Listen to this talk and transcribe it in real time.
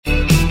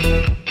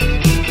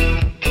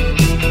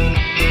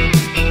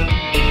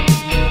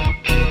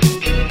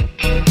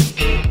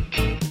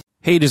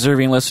Hey,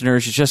 deserving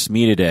listeners, it's just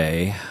me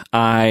today.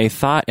 I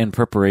thought in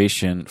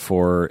preparation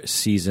for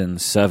Season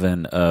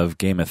 7 of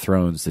Game of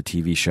Thrones, the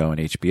TV show on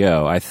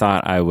HBO, I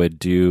thought I would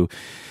do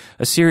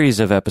a series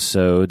of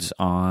episodes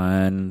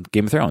on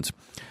Game of Thrones.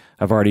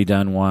 I've already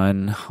done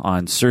one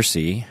on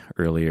Cersei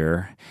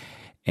earlier,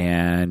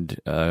 and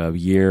a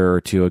year or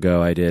two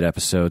ago I did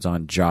episodes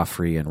on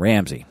Joffrey and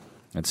Ramsay.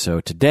 And so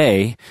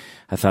today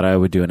I thought I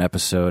would do an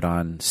episode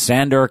on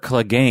Sandor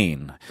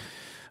Clegane,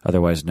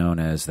 otherwise known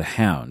as the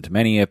Hound.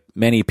 Many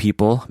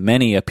people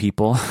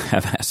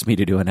have asked me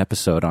to do an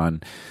episode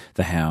on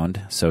the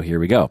Hound, so here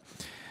we go.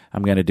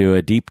 I'm going to do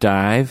a deep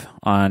dive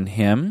on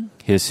him,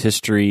 his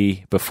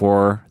history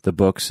before the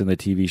books and the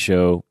TV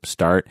show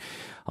start,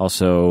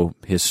 also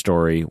his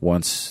story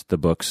once the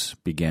books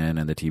begin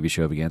and the TV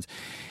show begins.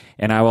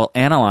 And I will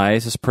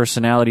analyze his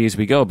personality as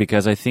we go,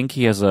 because I think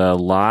he has a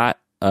lot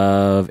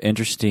of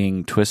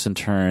interesting twists and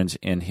turns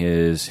in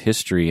his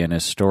history and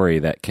his story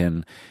that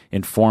can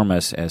inform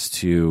us as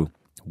to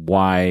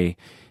why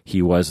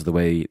he was the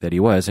way that he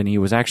was. And he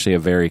was actually a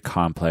very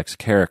complex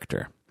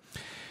character.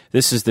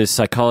 This is the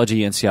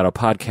Psychology in Seattle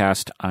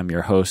podcast. I'm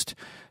your host,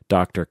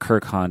 Dr.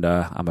 Kirk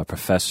Honda. I'm a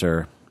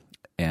professor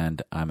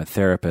and I'm a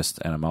therapist,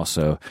 and I'm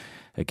also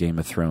a Game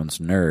of Thrones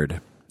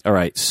nerd. All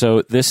right,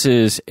 so this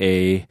is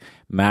a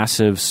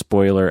massive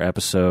spoiler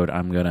episode.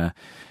 I'm going to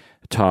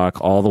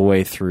talk all the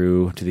way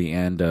through to the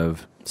end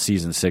of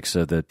Season 6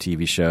 of the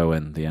TV show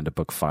and the end of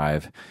Book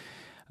 5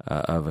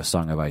 of A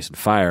Song of Ice and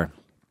Fire.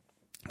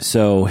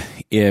 So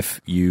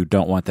if you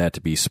don't want that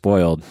to be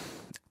spoiled,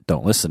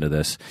 don't listen to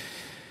this.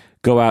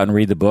 Go out and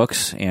read the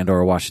books and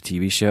or watch the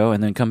TV show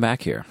and then come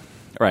back here.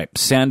 All right,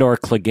 Sandor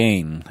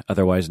Clegane,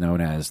 otherwise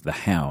known as the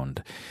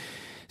Hound.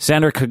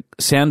 Sandor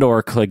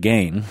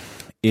Clegane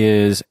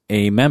is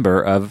a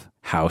member of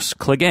House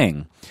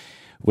Clegane,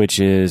 which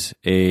is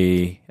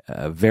a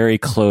very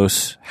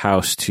close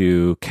house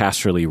to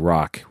Casterly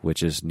Rock,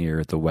 which is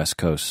near the west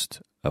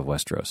coast of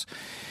Westeros.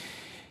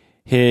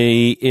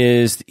 He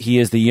is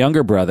the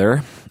younger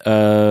brother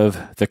of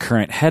the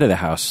current head of the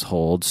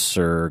household,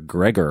 Sir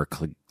Gregor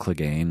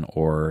Clegane,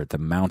 or the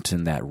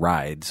Mountain That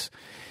Rides.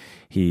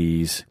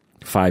 He's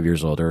 5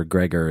 years older.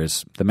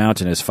 The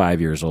Mountain is 5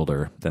 years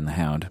older than the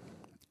Hound,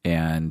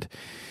 and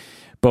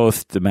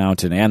both the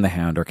Mountain and the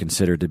Hound are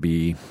considered to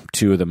be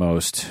two of the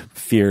most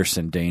fierce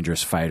and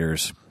dangerous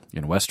fighters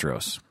in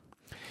Westeros.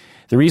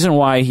 The reason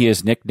why he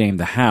is nicknamed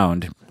the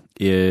Hound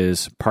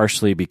is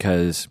partially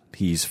because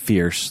he's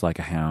fierce like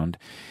a hound,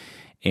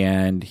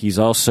 and he's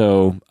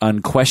also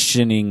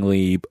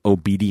unquestioningly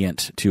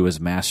obedient to his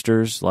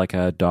masters like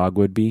a dog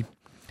would be.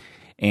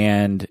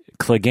 And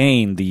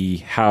Clegane, the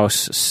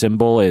house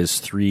symbol, is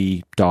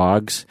 3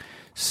 dogs,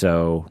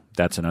 so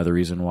that's another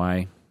reason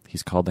why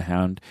he's called the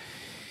Hound.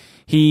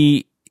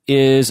 He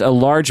is a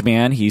large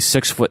man. He's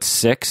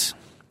 6'6",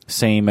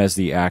 same as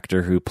the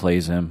actor who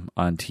plays him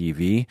on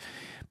TV.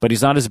 But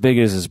he's not as big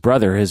as his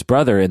brother. His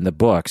brother in the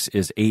books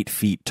is 8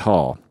 feet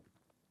tall.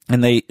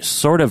 And they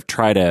sort of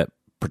try to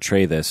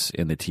portray this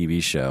in the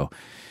TV show.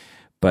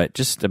 But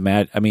just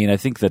imagine, I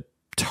think the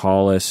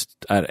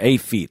tallest, at 8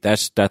 feet,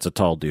 that's a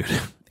tall dude.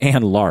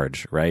 And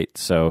large, right?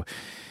 So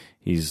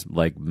he's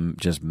like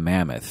just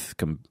mammoth,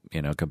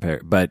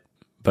 compared. But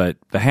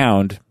the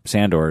Hound,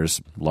 Sandor,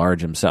 is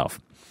large himself.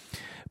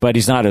 But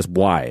he's not as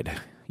wide.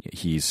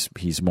 He's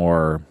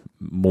more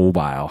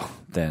mobile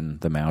than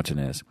the Mountain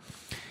is.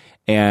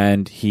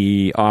 And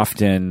he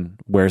often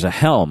wears a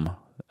helm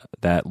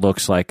that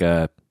looks like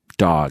a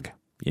dog.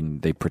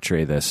 And they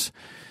portray this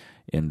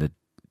in the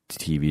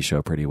TV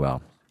show pretty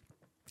well.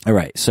 All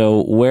right,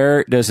 so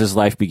where does his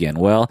life begin?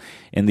 Well,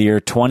 in the year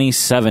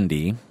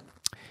 2070,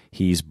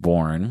 he's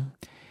born.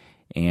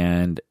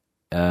 And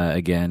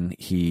again,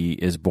 he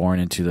is born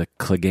into the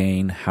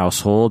Clegane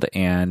household,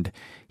 and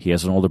he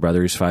has an older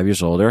brother who's 5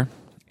 years older.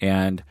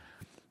 And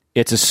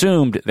it's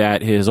assumed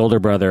that his older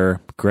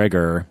brother,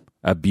 Gregor,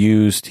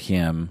 abused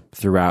him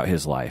throughout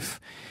his life.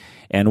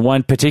 And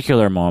one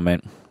particular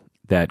moment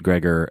that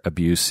Gregor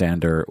abused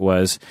Sandor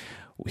was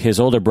his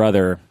older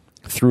brother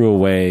threw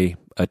away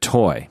a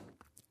toy.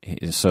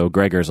 So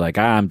Gregor's like,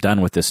 I'm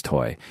done with this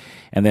toy.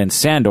 And then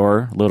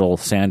little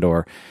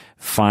Sandor,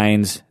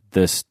 finds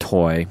this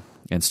toy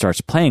and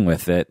starts playing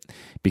with it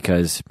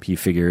because he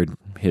figured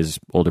his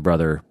older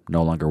brother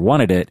no longer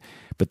wanted it.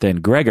 But then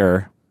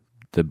Gregor,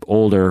 the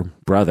older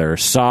brother,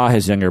 saw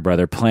his younger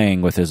brother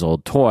playing with his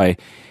old toy,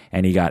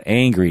 and he got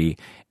angry,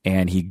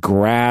 and he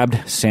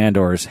grabbed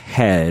Sandor's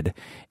head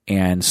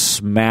and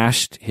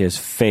smashed his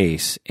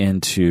face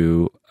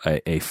into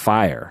a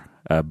fire,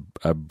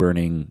 a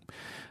burning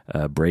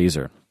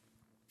brazier.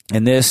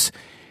 And this,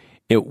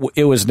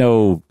 it was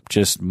no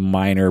just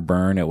minor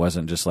burn. It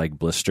wasn't just like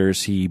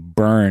blisters. He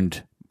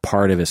burned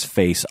part of his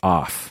face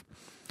off.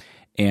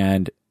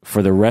 And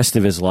for the rest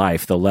of his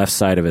life, the left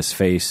side of his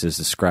face is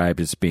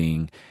described as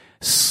being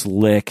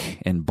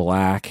slick and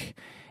black,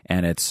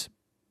 and it's,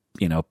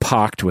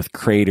 pocked with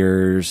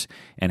craters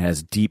and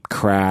has deep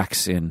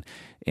cracks, and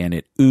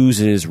it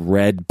oozes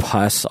red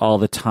pus all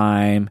the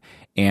time,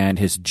 and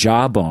his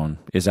jawbone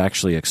is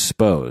actually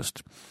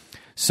exposed.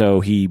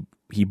 So he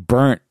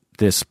burnt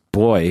this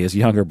boy, his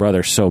younger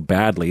brother, so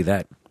badly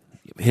that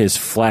his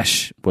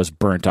flesh was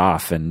burnt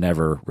off and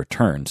never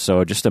returned.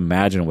 So just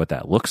imagine what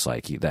that looks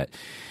like, that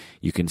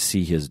you can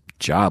see his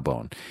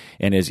jawbone,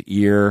 and his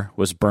ear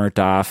was burnt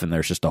off, and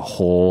there's just a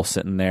hole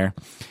sitting there.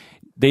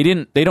 They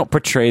don't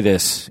portray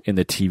this in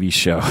the TV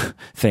show,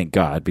 thank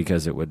God,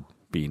 because it would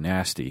be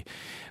nasty.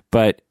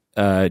 But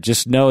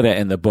just know that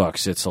in the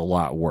books, it's a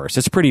lot worse.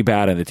 It's pretty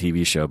bad in the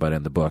TV show, but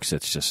in the books,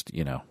 it's just,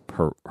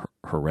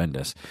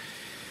 horrendous.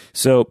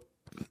 So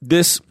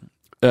this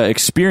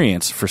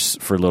experience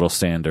for little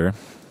Sandor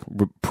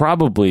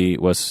probably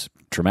was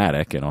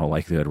traumatic in all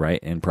likelihood, right?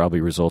 And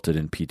probably resulted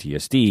in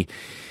PTSD,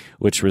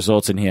 which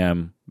results in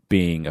him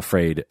being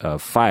afraid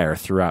of fire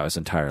throughout his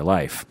entire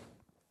life.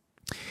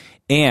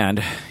 And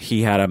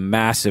he had a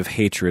massive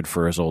hatred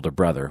for his older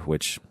brother,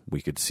 which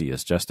we could see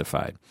as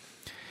justified.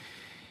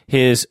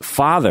 His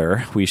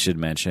father, we should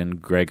mention,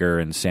 Gregor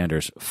and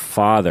Sandor's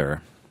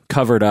father,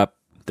 covered up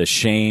the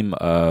shame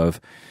of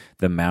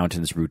the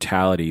mountain's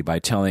brutality by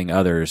telling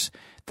others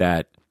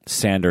that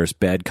Sandor's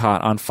bed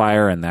caught on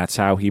fire, and that's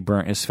how he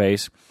burnt his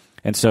face.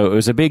 And so it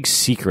was a big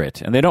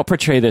secret. And they don't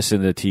portray this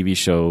in the TV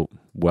show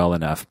well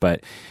enough,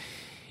 but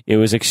it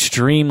was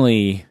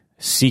extremely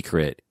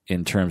secret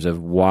in terms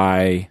of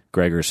why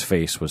Gregor's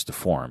face was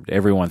deformed.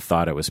 Everyone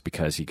thought it was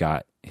because he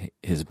got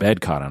his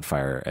bed caught on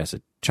fire as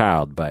a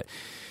child, but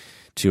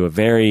to a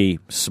very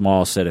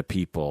small set of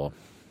people,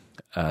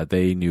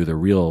 they knew the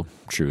real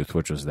truth,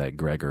 which was that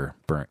Gregor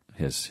burnt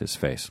his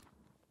face.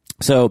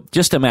 So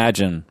just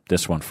imagine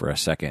this one for a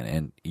second,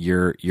 and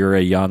you're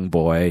a young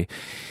boy.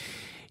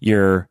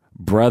 Your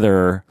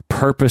brother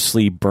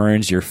purposely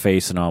burns your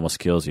face and almost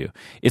kills you.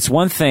 It's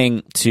one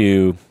thing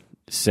to,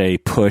 say,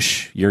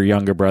 push your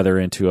younger brother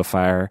into a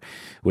fire,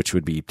 which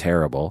would be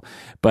terrible,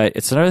 but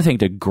it's another thing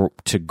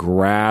to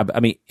grab. I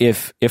mean,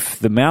 if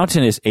the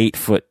mountain is 8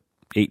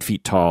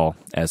 feet tall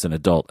as an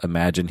adult,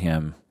 imagine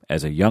him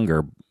as a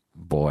younger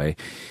boy.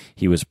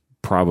 He was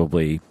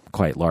probably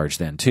quite large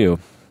then too.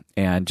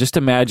 And just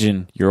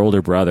imagine your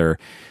older brother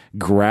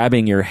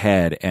grabbing your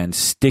head and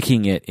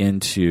sticking it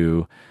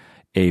into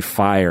a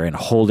fire and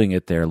holding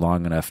it there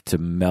long enough to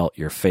melt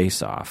your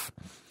face off.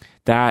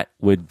 That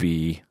would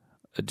be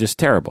just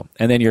terrible.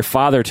 And then your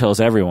father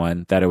tells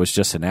everyone that it was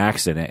just an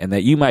accident and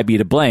that you might be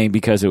to blame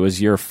because it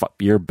was your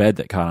bed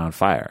that caught on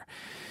fire.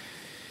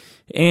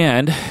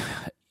 And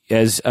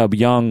as a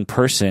young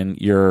person,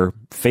 your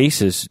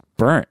face is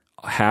burnt.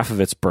 Half of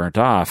it's burnt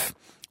off,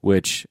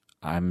 which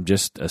I'm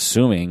just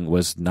assuming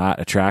was not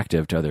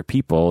attractive to other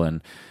people,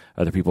 and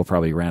other people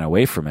probably ran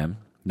away from him.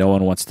 No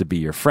one wants to be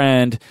your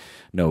friend.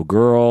 No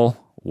girl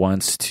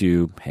wants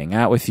to hang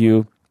out with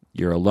you.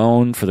 You're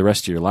alone for the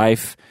rest of your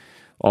life,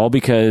 all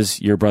because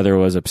your brother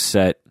was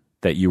upset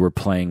that you were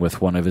playing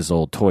with one of his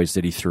old toys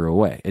that he threw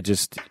away. You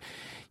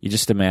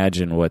just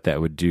imagine what that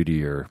would do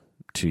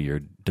to your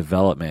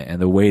development and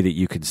the way that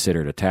you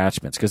considered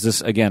attachments. Because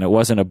this, again, it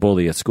wasn't a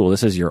bully at school.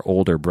 This is your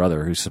older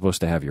brother who's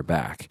supposed to have your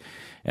back.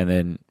 And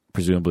then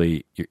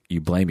presumably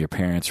you blame your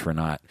parents for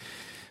not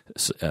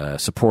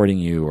supporting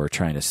you or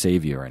trying to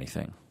save you or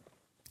anything.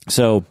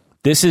 So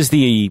this is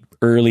the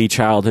early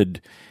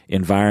childhood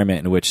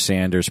environment in which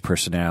Sandor's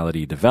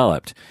personality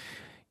developed.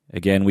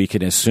 Again, we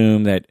can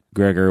assume that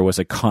Gregor was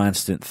a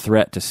constant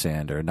threat to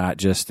Sandor, not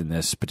just in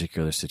this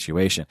particular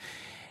situation.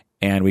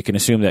 And we can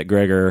assume that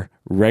Gregor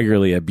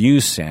regularly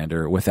abused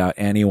Sandor without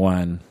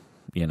anyone,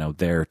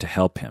 there to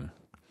help him.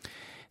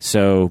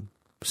 So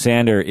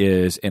Sandor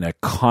is in a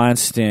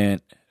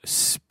constant,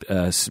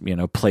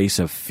 place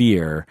of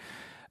fear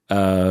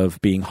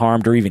of being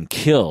harmed or even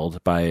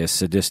killed by a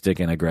sadistic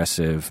and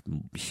aggressive,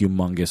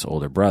 humongous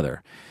older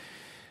brother.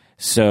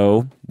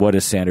 So what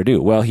does Sandor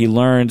do? Well, he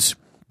learns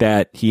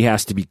that he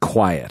has to be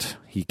quiet.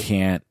 He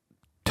can't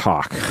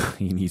talk.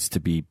 He needs to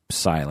be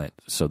silent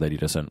so that he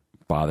doesn't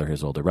bother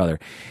his older brother.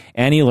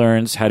 And he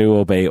learns how to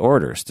obey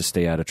orders to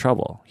stay out of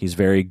trouble. He's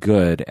very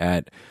good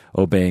at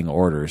obeying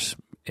orders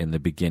in the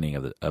beginning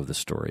of the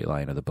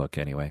storyline of the book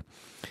anyway.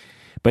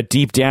 But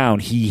deep down,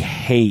 he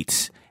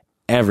hates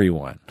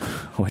everyone,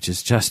 which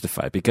is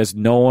justified because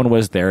no one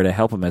was there to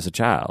help him as a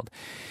child.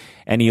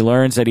 And he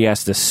learns that he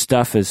has to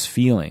stuff his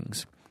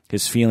feelings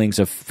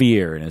of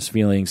fear and his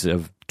feelings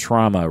of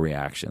trauma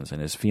reactions and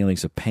his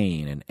feelings of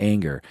pain and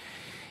anger.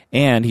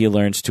 And he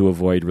learns to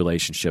avoid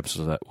relationships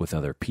with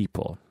other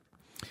people.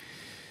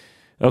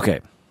 Okay,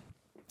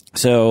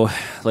 so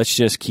let's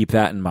just keep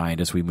that in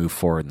mind as we move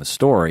forward in the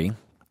story.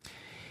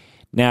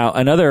 Now,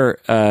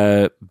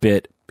 another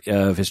bit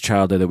of his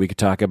childhood that we could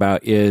talk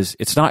about is,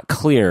 it's not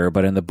clear,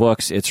 but in the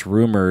books it's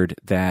rumored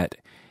that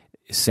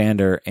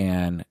Sandor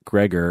and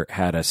Gregor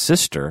had a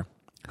sister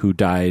who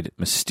died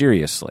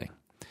mysteriously.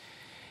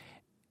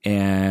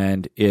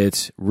 And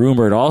it's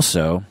rumored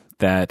also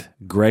that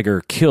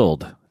Gregor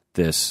killed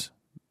this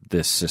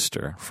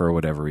sister for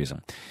whatever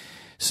reason.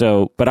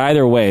 So, but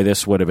either way,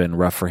 this would have been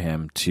rough for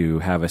him to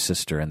have a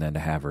sister and then to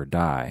have her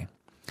die.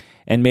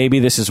 And maybe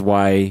this is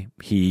why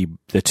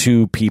the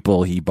two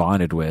people he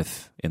bonded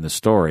with in the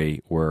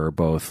story were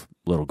both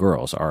little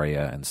girls,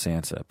 Arya and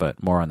Sansa,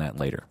 but more on that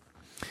later.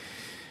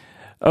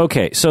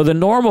 Okay, so the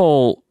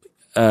normal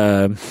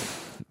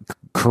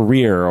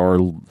career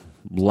or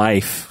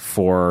life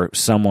for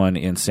someone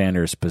in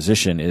Sandor's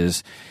position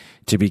is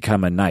to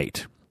become a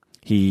knight.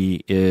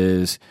 He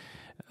is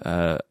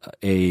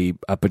a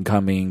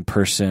up-and-coming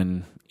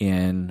person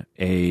in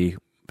a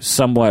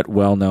somewhat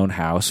well-known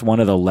house, one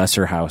of the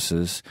lesser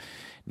houses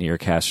near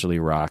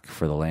Casterly Rock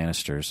for the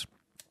Lannisters.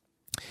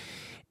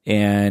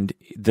 And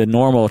the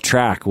normal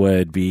track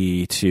would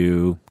be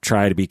to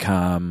try to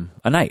become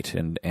a knight,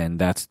 and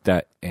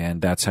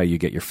that's how you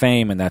get your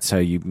fame, and that's how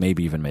you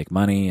maybe even make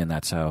money, and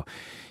that's how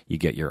you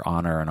get your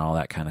honor and all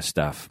that kind of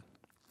stuff.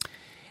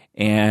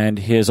 And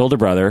his older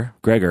brother,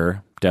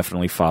 Gregor,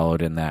 definitely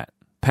followed in that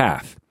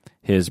path.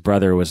 His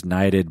brother was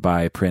knighted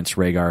by Prince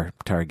Rhaegar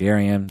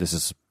Targaryen. This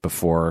is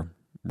before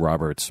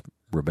Robert's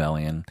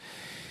rebellion.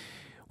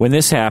 When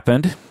this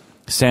happened,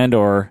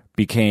 Sandor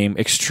became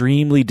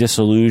extremely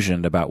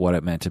disillusioned about what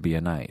it meant to be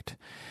a knight.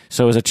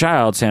 So as a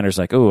child, Sandor's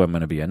like, oh, I'm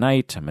going to be a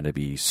knight. I'm going to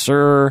be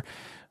Sir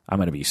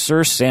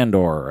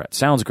Sandor. It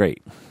sounds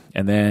great.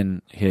 And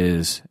then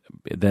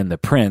the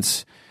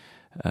prince,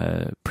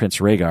 Prince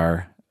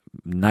Rhaegar,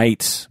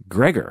 knights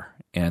Gregor.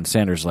 And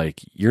Sandor's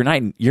like, you're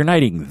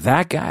knighting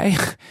that guy?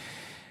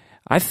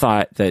 I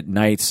thought that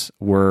knights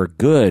were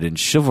good and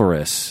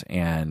chivalrous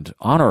and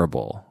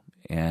honorable,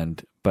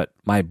 but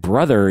my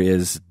brother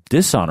is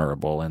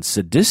dishonorable and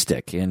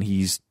sadistic, and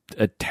he's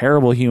a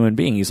terrible human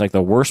being. He's like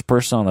the worst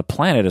person on the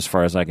planet as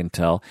far as I can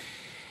tell.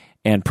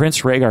 And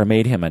Prince Rhaegar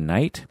made him a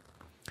knight.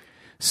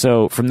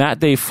 So from that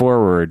day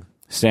forward,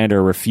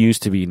 Sandor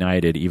refused to be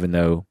knighted, even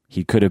though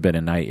he could have been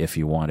a knight if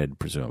he wanted,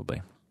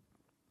 presumably.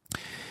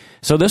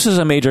 So this is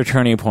a major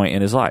turning point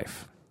in his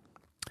life.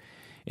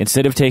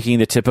 Instead of taking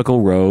the typical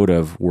road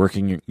of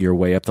working your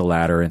way up the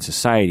ladder in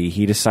society,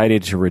 he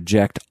decided to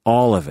reject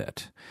all of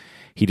it.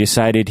 He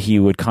decided he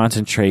would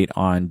concentrate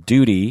on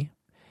duty,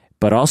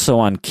 but also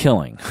on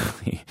killing.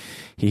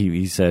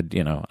 He said,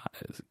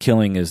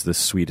 killing is the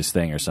sweetest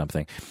thing or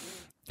something.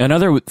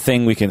 Another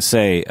thing we can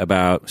say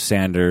about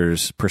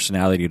Sandor's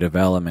personality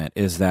development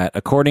is that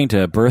according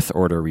to birth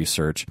order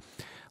research,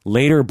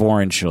 later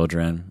born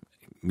children,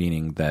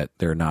 meaning that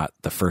they're not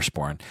the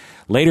firstborn,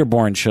 later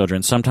born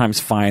children sometimes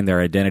find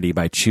their identity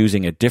by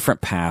choosing a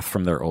different path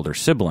from their older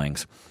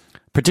siblings,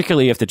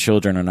 particularly if the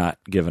children are not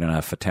given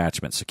enough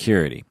attachment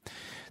security.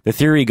 The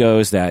theory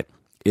goes that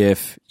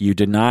if you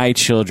deny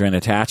children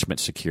attachment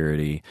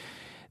security,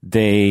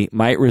 they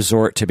might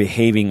resort to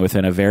behaving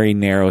within a very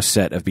narrow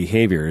set of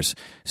behaviors,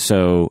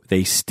 so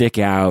they stick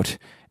out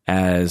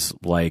as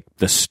like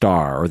the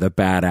star or the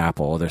bad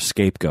apple or the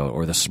scapegoat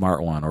or the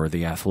smart one or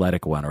the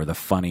athletic one or the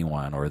funny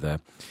one or the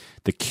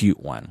cute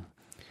one.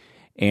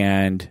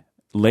 And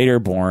later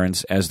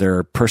borns, as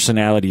their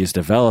personality is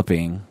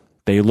developing,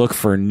 they look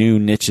for new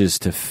niches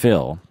to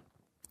fill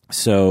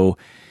so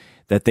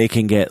that they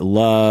can get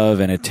love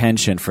and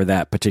attention for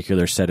that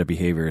particular set of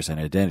behaviors and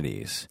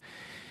identities.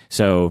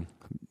 So,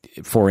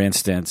 for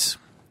instance,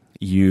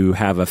 you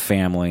have a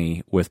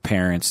family with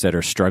parents that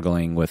are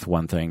struggling with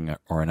one thing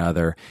or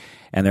another,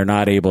 and they're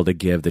not able to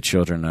give the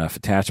children enough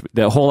attachment.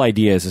 The whole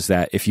idea is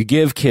that if you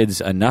give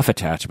kids enough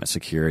attachment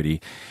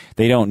security,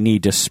 they don't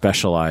need to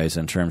specialize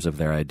in terms of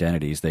their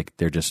identities.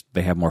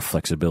 They have more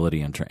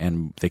flexibility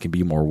and they can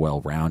be more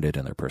well-rounded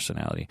in their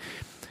personality.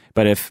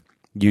 But if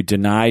you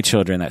deny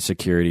children that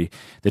security,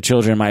 the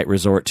children might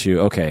resort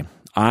to,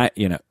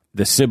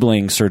 the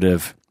siblings sort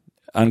of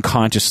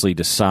unconsciously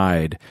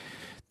decide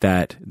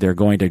that they're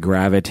going to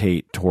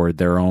gravitate toward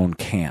their own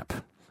camp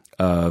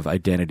of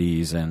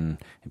identities and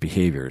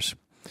behaviors.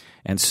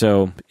 And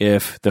so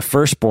if the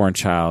firstborn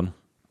child,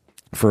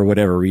 for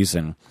whatever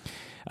reason,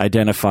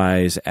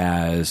 identifies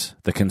as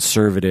the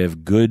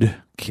conservative good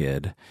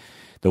kid,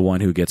 the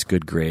one who gets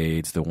good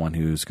grades, the one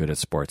who's good at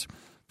sports,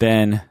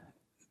 then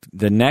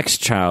the next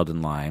child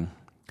in line,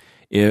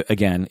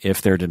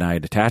 if they're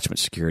denied attachment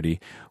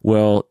security,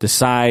 will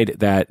decide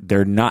that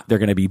they're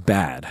going to be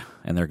bad,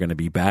 and they're going to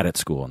be bad at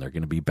school, and they're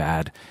going to be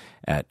bad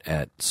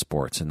at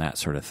sports and that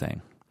sort of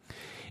thing.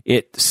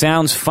 It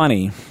sounds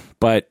funny,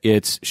 but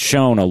it's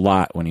shown a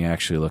lot when you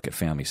actually look at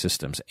family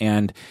systems.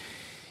 And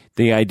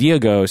the idea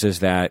goes is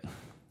that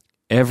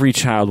every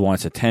child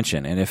wants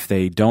attention, and if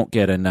they don't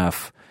get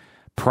enough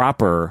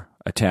proper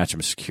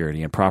attachment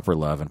security and proper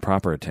love and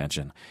proper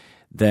attention,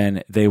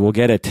 then they will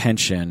get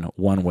attention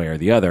one way or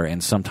the other,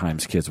 and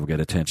sometimes kids will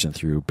get attention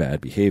through bad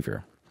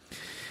behavior.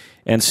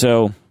 And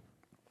so,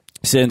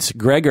 since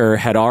Gregor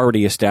had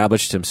already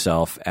established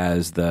himself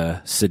as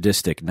the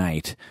sadistic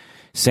knight,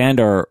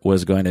 Sandor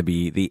was going to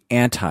be the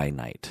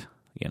anti-knight,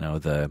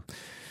 the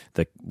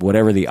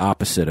whatever the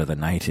opposite of the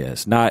knight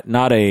is.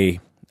 Not a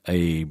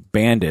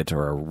bandit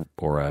or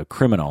a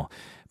criminal,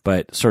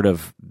 but sort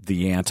of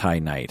the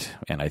anti-knight,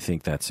 and I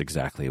think that's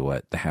exactly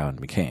what the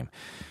Hound became.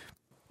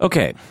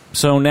 Okay,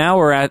 so now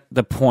we're at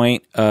the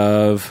point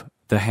of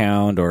the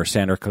Hound or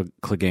Sandor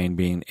Clegane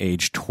being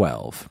age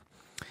 12.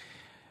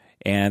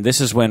 And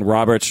this is when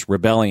Robert's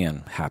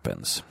rebellion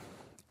happens.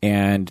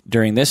 And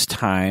during this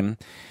time,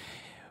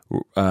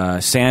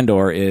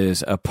 Sandor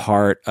is a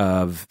part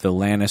of the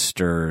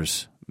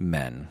Lannisters'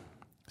 men.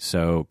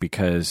 So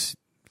because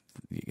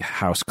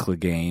House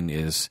Clegane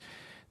is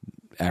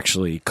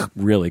actually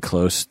really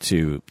close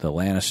to the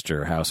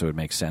Lannister house, it would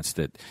make sense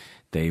that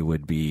they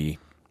would be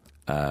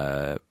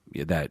they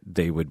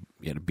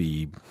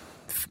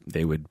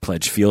would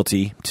pledge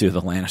fealty to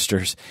the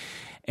Lannisters.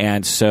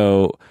 And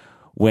so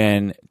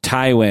when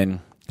Tywin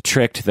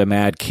tricked the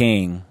Mad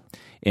King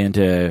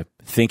into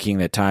thinking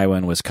that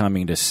Tywin was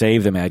coming to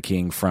save the Mad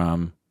King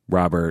from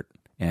Robert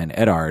and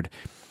Eddard,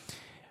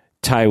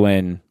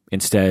 Tywin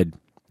instead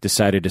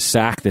decided to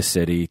sack the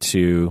city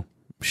to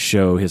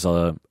show his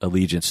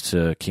allegiance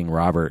to King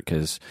Robert,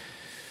 because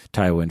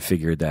Tywin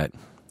figured that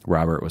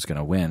Robert was going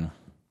to win.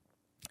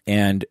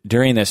 And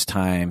during this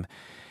time,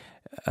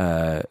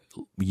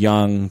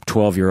 young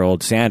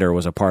 12-year-old Sandor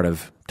was a part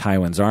of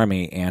Tywin's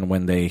army, and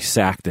when they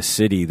sacked the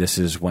city, this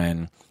is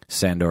when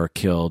Sandor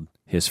killed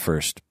his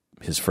first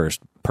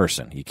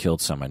person. He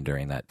killed someone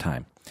during that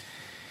time.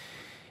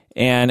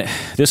 And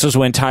this was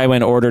when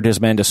Tywin ordered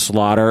his men to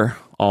slaughter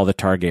all the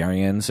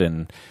Targaryens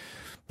and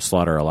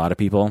slaughter a lot of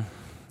people.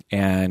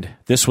 And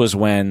this was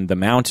when the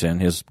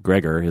Mountain,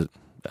 Gregor,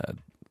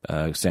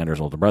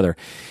 Sandor's older brother,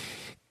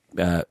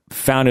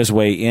 found his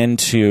way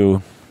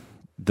into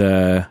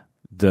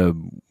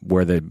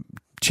where the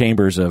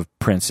chambers of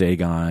Prince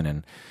Aegon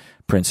and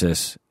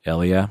Princess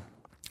Elia,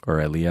 I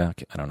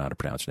don't know how to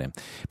pronounce her name.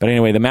 But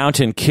anyway, the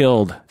Mountain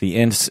killed the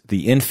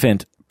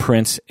infant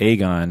Prince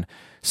Aegon,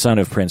 son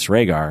of Prince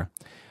Rhaegar,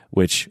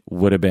 which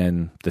would have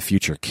been the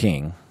future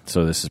king.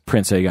 So this is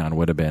Prince Aegon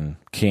would have been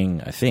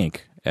king, I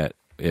think.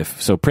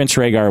 So Prince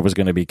Rhaegar was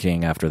going to be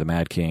king after the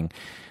Mad King,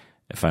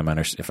 if I'm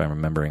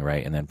remembering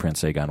right, and then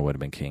Prince Aegon would have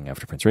been king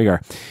after Prince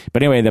Rhaegar.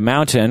 But anyway, the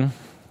Mountain,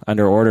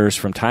 under orders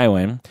from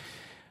Tywin,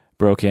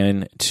 broke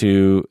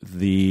into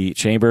the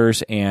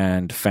chambers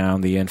and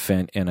found the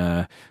infant in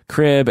a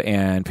crib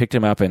and picked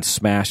him up and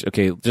smashed.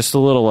 Okay, just a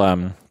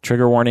little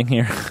trigger warning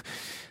here.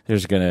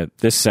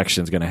 This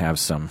section's gonna have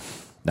some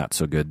not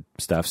so good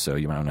stuff, so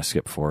you might want to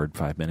skip forward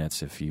 5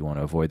 minutes if you want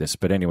to avoid this.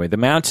 But anyway, the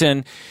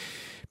Mountain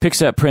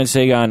picks up Prince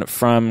Aegon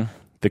from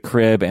the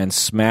crib and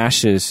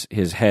smashes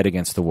his head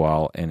against the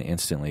wall and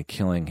instantly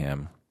killing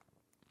him.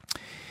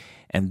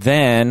 And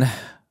then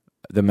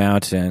the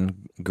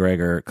Mountain,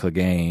 Gregor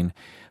Clegane,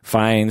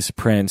 finds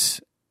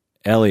Prince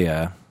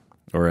Elia,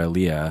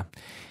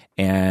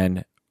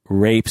 and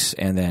rapes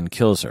and then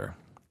kills her,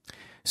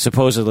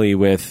 supposedly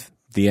with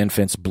the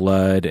infant's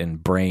blood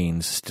and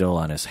brains still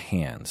on his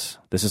hands.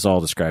 This is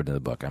all described in the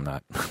book. I'm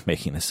not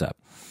making this up.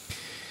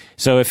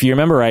 So if you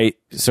remember right,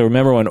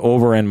 remember when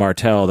Oberyn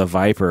Martell, the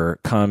Viper,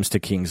 comes to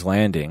King's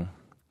Landing,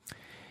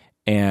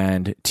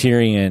 and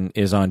Tyrion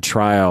is on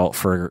trial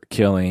for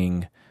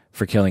killing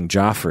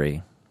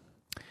Joffrey.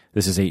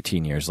 This is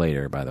 18 years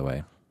later, by the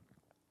way.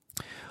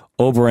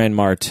 Oberyn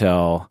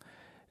Martell.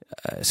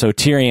 So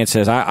Tyrion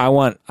says, "I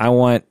want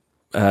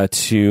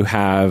to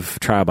have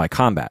trial by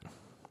combat,"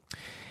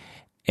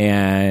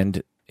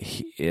 and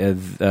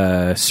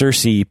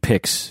Cersei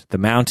picks the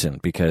Mountain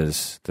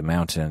because the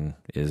Mountain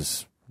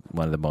is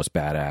one of the most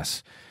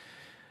badass,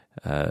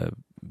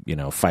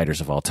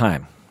 fighters of all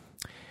time.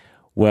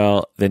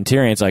 Well, then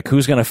Tyrion's like,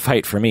 "Who's going to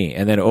fight for me?"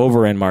 And then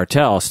Oberyn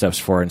Martell steps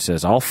forward and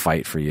says, "I'll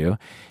fight for you,"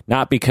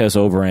 not because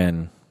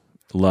Oberyn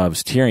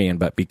loves Tyrion,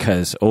 but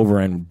because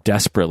Oberyn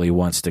desperately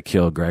wants to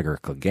kill Gregor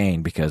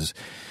Clegane, because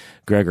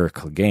Gregor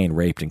Clegane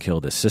raped and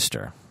killed his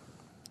sister.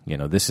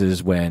 This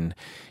is when,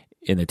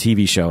 in the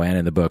TV show and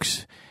in the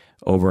books,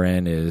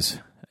 Oberyn is,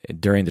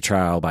 during the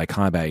trial by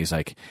combat, he's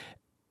like,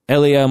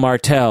 "Elia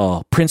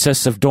Martell,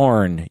 Princess of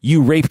Dorne,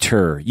 you raped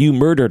her, you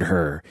murdered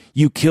her,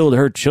 you killed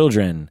her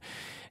children."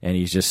 And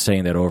he's just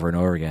saying that over and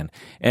over again.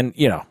 And,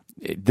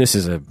 this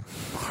is a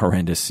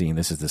horrendous scene.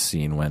 This is the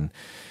scene when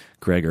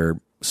Gregor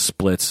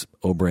splits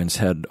Oberyn's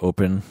head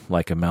open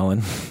like a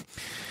melon.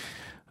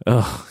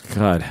 Oh,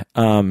 God.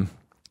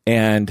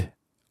 And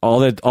all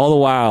the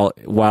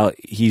while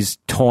he's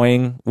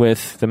toying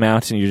with the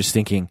Mountain, you're just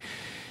thinking,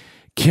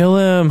 kill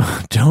him.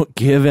 Don't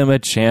give him a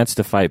chance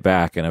to fight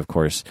back. And, of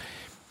course,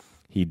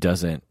 he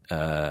doesn't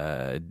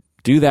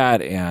do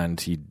that,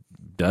 and he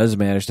does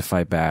manage to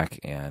fight back,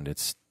 and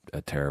it's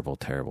a terrible,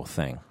 terrible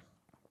thing.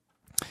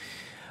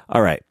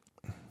 All right.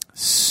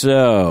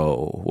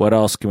 So what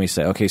else can we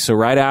say? Okay, so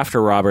right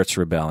after Robert's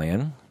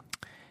rebellion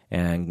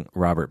and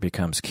Robert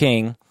becomes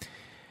king,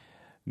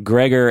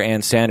 Gregor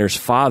and Sandor's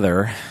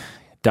father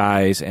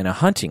dies in a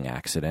hunting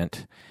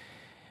accident,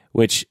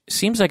 which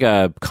seems like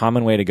a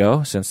common way to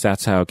go, since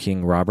that's how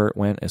King Robert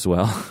went as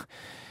well.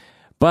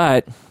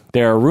 But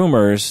there are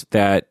rumors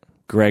that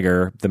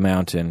Gregor, the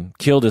Mountain,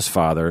 killed his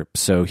father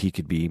so he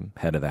could be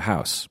head of the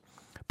house.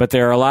 But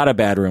there are a lot of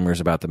bad rumors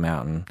about the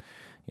Mountain.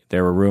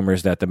 There were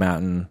rumors that the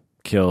Mountain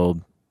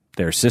killed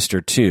their sister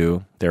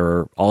too. There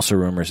were also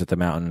rumors that the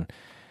Mountain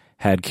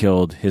had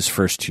killed his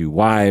first two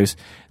wives.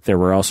 There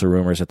were also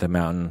rumors that the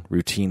Mountain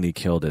routinely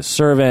killed his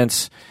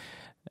servants.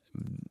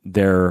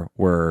 there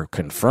were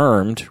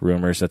confirmed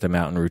rumors that the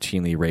Mountain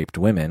routinely raped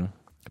women,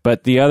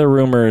 but the other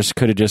rumors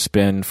could have just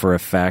been for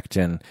effect,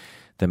 and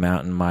the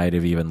Mountain might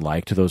have even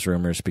liked those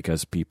rumors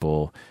because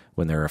people,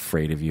 when they're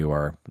afraid of you,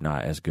 are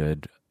not as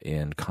good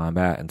in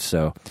combat. And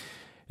so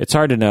it's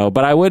hard to know,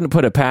 but I wouldn't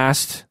put it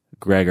past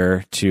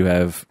Gregor to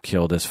have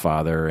killed his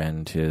father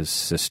and his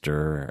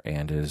sister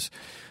and his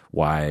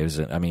wives.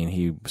 I mean,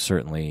 he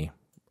certainly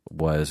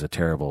was a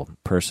terrible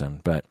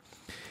person. But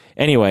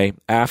anyway,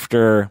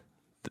 after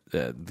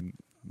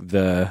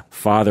the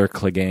father,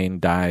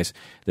 Clegane, dies,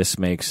 this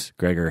makes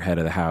Gregor head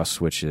of the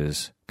house, which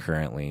is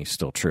currently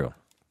still true.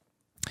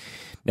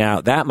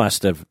 Now, that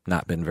must have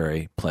not been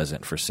very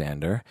pleasant for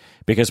Sandor,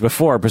 because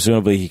before,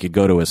 presumably, he could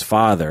go to his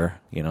father.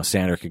 You know,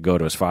 Sandor could go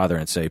to his father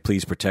and say,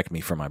 please protect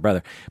me from my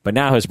brother. But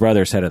now his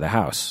brother's head of the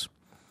house.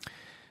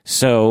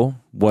 So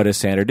what does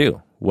Sandor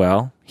do?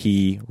 Well,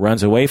 he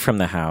runs away from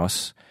the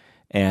house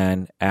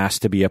and asks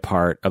to be a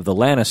part of the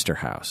Lannister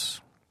house.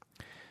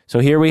 So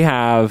here we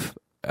have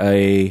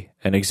an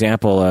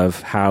example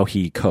of how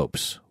he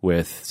copes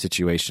with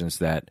situations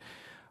that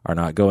are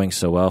not going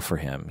so well for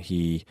him.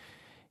 He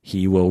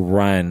will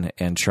run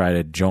and try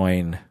to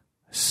join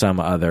some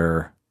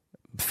other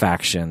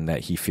faction that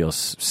he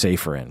feels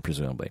safer in,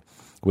 presumably,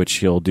 which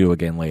he'll do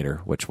again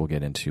later, which we'll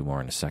get into more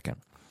in a second.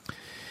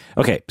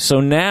 Okay, so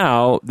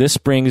now this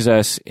brings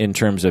us, in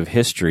terms of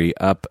history,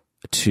 up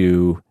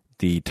to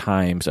the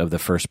times of the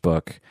first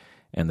book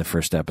and the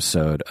first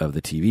episode of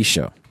the TV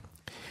show.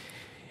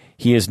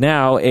 He is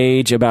now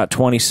age about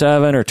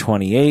 27 or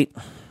 28,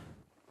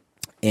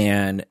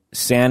 and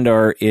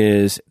Sandor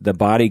is the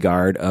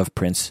bodyguard of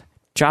Prince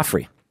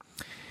Joffrey.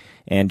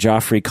 And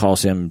Joffrey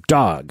calls him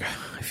Dog,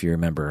 if you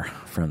remember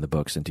from the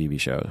books and TV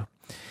show.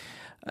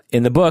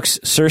 In the books,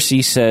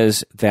 Cersei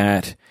says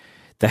that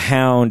the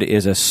Hound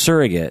is a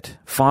surrogate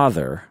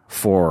father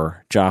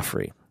for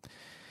Joffrey,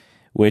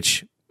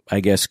 which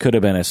I guess could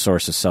have been a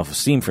source of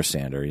self-esteem for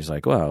Sandor. He's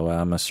like, well,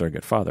 I'm a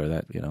surrogate father.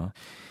 That, you know.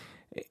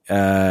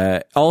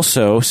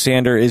 Also,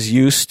 Sandor is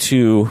used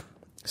to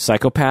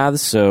psychopaths,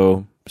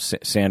 so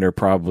Sandor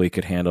probably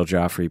could handle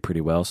Joffrey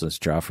pretty well, since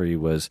Joffrey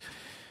was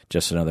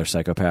just another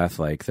psychopath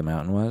like the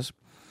Mountain was.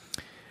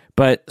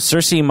 But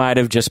Cersei might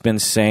have just been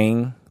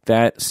saying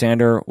that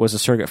Sandor was a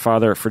surrogate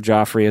father for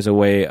Joffrey as a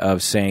way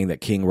of saying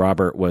that King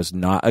Robert was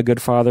not a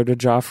good father to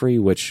Joffrey,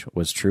 which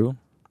was true.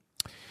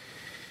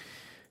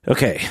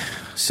 Okay,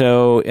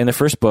 so in the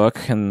first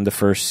book, in the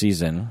first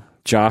season,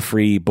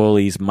 Joffrey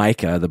bullies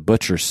Micah, the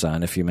butcher's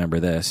son, if you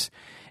remember this,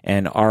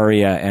 and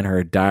Arya and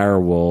her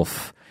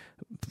direwolf,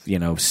 you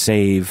know,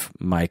 save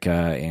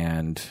Micah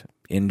and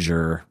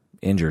injure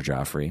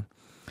Joffrey.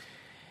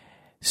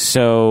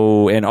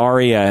 So, and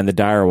Arya and the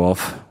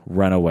direwolf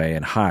run away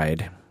and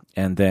hide,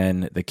 and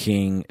then the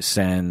king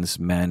sends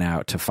men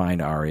out to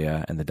find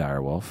Arya and the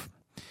direwolf,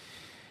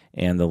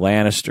 and the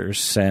Lannisters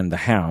send the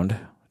Hound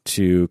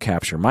to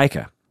capture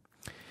Micah.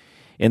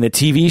 In the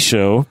TV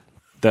show,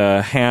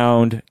 the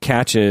Hound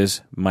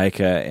catches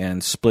Micah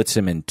and splits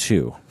him in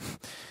two,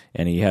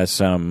 and he has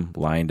some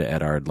line to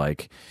Eddard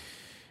like,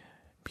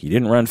 he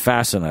didn't run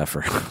fast enough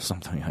or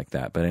something like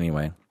that. But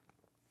anyway,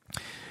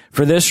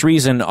 for this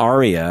reason,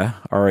 Arya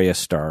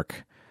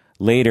Stark,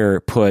 later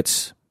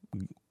puts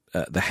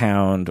the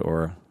Hound,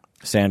 or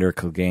Sandor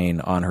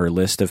Clegane, on her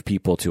list of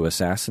people to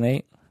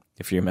assassinate.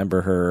 If you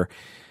remember her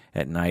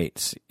at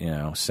night, you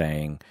know,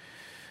 saying,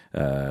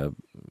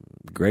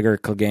 Gregor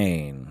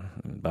Clegane,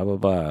 blah, blah,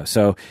 blah.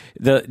 So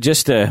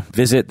just to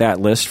visit that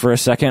list for a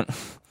second,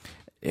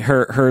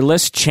 her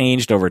list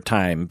changed over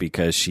time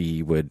because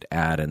she would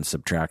add and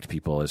subtract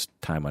people as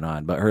time went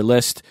on. But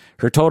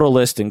her total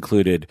list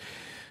included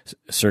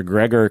Sir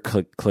Gregor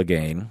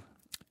Clegane,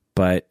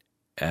 but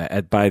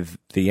by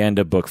the end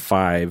of book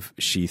 5,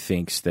 she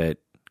thinks that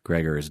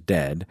Gregor is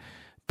dead,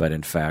 but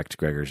in fact,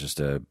 Gregor's just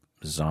a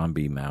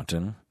zombie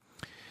mountain.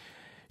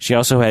 She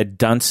also had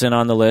Dunson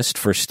on the list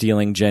for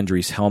stealing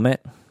Gendry's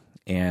helmet,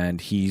 and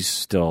he's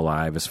still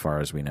alive as far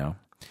as we know.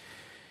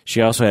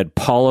 She also had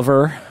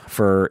Polliver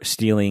for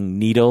stealing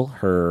Needle,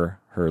 her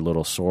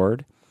little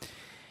sword.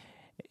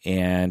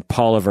 And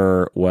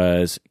Polliver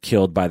was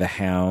killed by the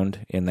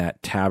Hound in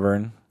that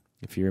tavern,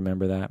 if you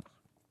remember that.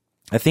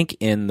 I think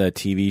in the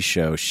TV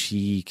show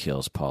she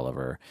kills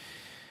Polliver,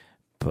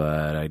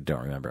 but I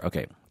don't remember.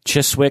 Okay,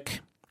 Chiswick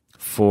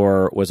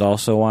was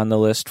also on the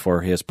list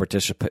for his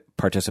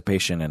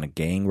participation in a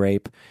gang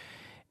rape,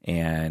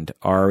 and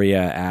Arya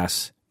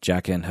asks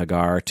Jaqen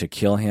H'ghar to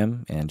kill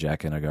him, and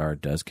Jaqen H'ghar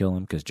does kill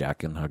him, because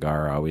Jaqen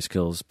H'ghar always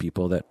kills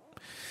people that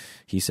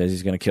he says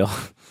he's going to kill.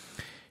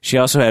 She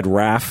also had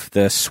Raff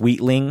the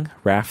Sweetling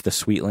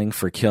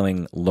for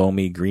killing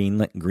Lomi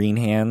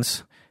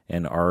Greenhands,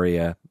 and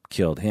Arya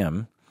killed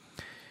him.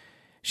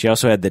 She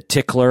also had the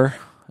Tickler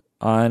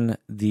on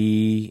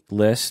the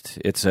list.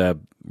 It's a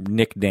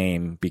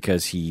nickname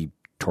because he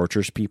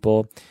tortures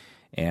people,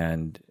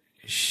 and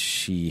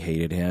she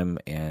hated him,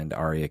 and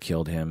Arya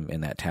killed him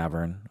in that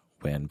tavern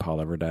when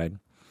Polliver died.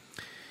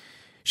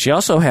 She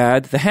also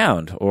had the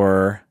Hound,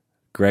 or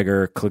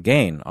Gregor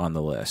Clegane, on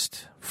the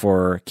list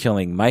for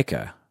killing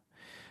Micah,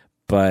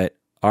 but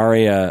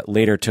Arya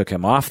later took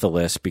him off the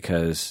list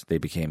because they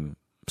became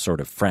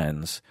sort of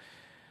friends.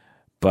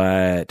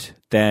 But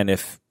then,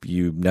 if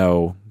you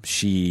know,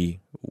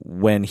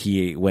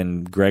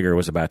 when Gregor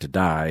was about to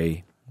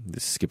die,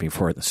 this is skipping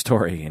forward the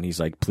story, and he's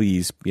like,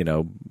 please,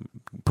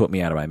 put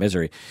me out of my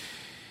misery.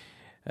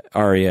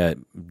 Arya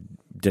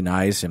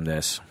denies him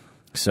this.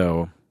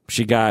 So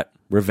she got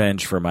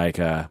revenge for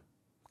Micah,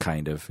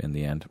 kind of, in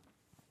the end.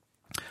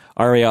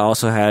 Arya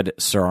also had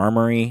Sir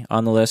Armory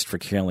on the list for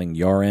killing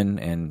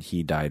Yoren, and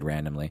he died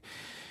randomly.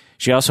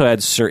 She also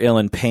had Sir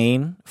Ilan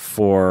Payne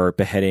for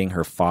beheading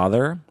her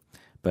father,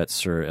 but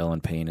Sir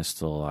Ilan Payne is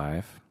still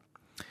alive.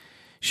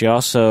 She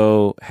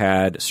also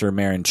had Sir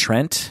Meryn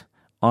Trent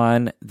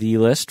on the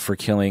list for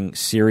killing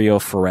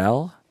Syrio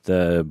Forel,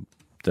 the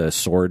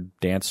sword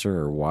dancer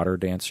or water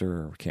dancer,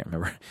 or I can't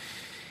remember.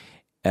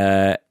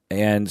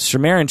 And Sir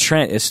Meryn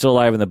Trent is still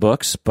alive in the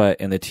books, but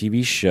in the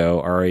TV show,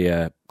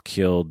 Arya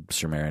killed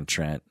Sir Meryn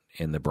Trent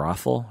in the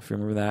brothel, if you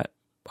remember that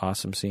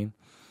awesome scene.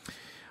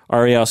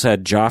 Arya also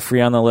had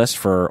Joffrey on the list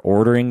for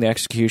ordering the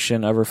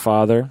execution of her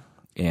father,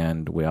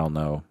 and we all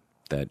know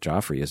that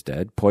Joffrey is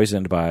dead,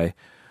 poisoned by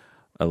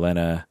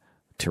Olenna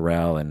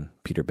Tyrell and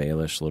Peter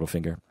Baelish,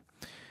 Littlefinger.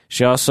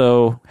 She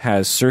also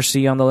has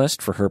Cersei on the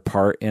list for her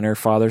part in her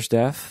father's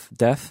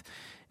death,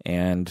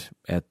 and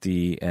at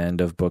the end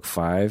of Book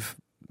 5,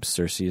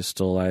 Cersei is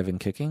still alive and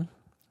kicking.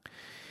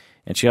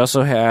 And she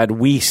also had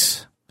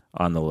Whis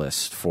on the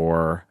list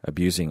for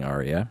abusing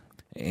Arya,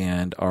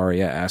 and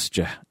Arya asked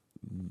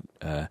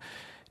Jaqen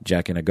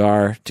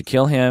H'ghar to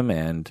kill him,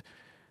 and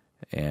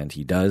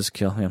he does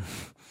kill him.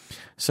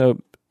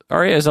 So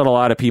Arya has had a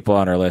lot of people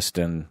on her list,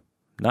 and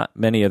not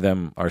many of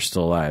them are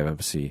still alive.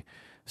 Let's see.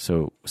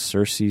 So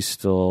Cersei's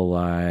still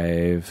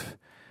alive.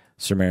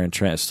 Sir Meryn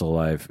Trent is still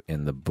alive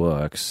in the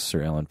books. Sir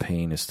Ilan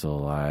Payne is still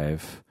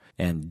alive.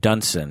 And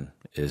Dunsen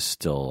is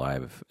still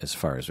alive as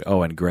far as...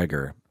 Oh, and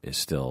Gregor is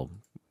still,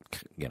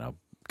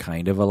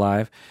 kind of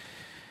alive.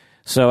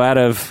 So out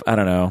of,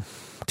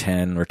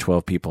 10 or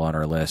 12 people on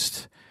our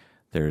list,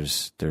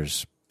 there's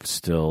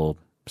still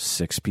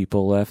 6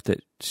 people left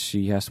that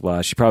she has...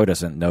 Well, she probably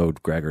doesn't know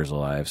Gregor's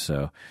alive,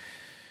 so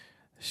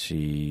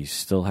she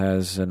still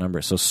has a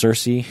number. So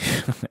Cersei...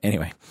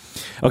 Anyway.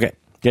 Okay,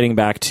 getting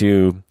back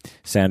to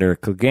Sandor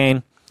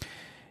Clegane.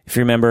 If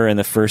you remember, in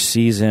the first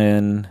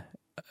season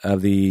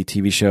of the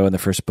TV show, in the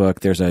first book,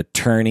 there's a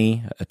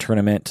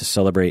tournament to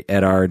celebrate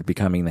Eddard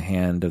becoming the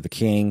Hand of the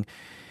King,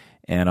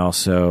 and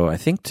also, I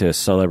think, to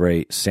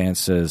celebrate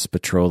Sansa's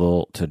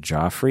betrothal to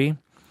Joffrey.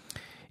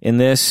 In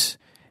this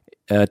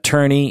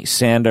tourney,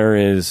 Sandor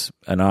is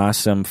an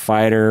awesome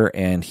fighter,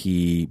 and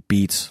he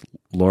beats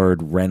Lord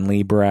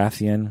Renly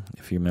Baratheon,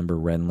 if you remember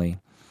Renly.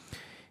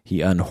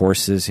 He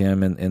unhorses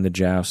him in the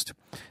joust.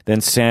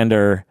 Then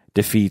Sandor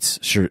defeats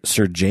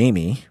Sir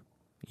Jaime,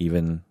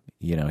 even...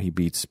 he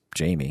beats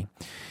Jaime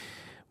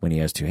when he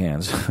has 2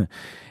 hands.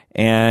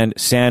 And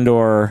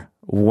Sandor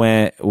you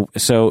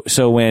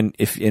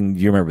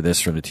remember this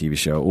from the TV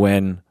show,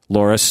 when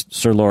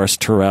Sir Loras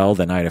Tyrell,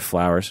 the Knight of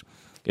Flowers,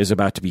 is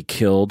about to be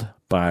killed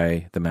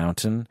by the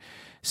Mountain,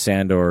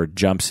 Sandor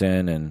jumps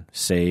in and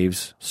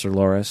saves Sir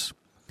Loras.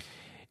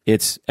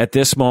 It's at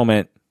this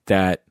moment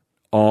that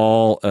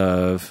all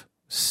of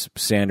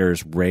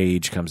Sandor's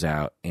rage comes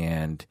out,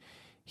 and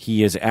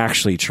they're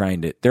actually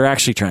trying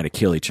to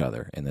kill each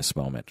other in this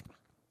moment.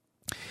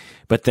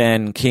 But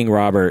then King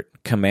Robert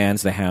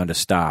commands the Hound to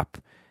stop,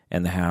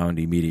 and the Hound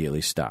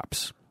immediately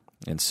stops.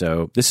 And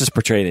so this is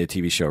portrayed in the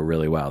TV show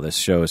really well. This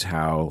shows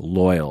how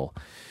loyal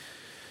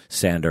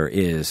Sandor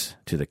is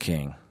to the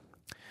king.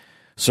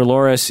 Sir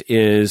Loras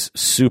is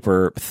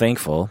super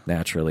thankful,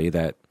 naturally,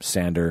 that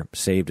Sandor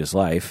saved his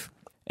life.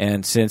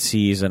 And since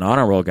he's an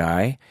honorable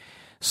guy,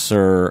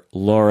 Sir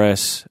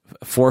Loras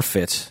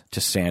forfeits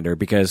to Sandor,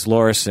 because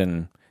Loras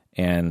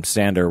and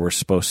Sandor were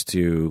supposed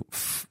to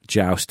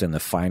joust in the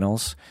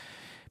finals,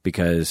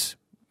 because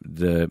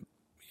that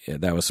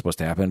was supposed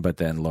to happen. But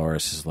then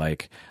Loras is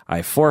like,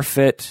 I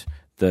forfeit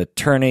the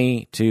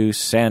tourney to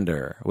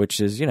Sandor, which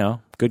is,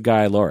 good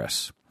guy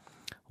Loras.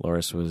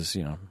 Loras was,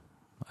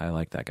 I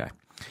like that guy.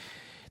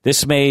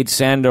 This made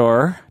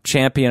Sandor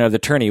champion of the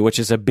tourney, which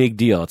is a big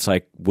deal. It's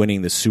like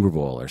winning the Super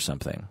Bowl or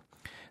something.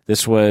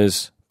 This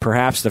was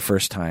perhaps the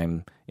first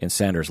time in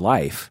Sandor's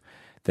life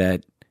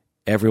that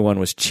everyone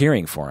was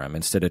cheering for him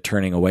instead of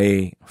turning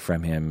away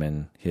from him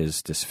in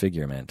his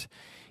disfigurement.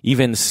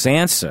 Even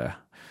Sansa,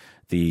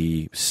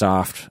 the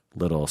soft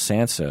little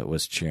Sansa,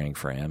 was cheering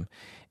for him.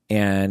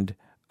 And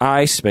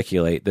I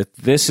speculate that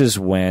this is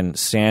when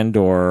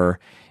Sandor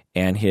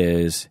and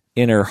his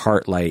inner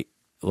heart light,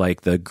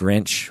 like the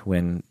Grinch,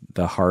 when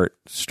the heart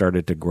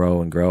started to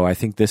grow and grow, I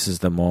think this is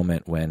the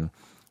moment when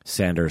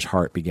Sandor's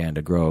heart began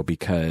to grow,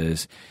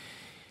 because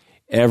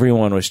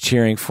everyone was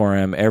cheering for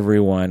him.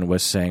 Everyone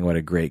was saying what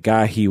a great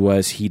guy he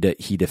was. He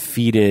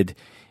defeated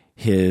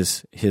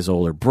his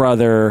older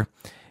brother,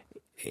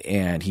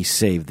 and he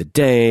saved the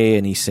day,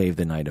 and he saved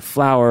the Knight of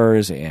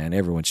Flowers, and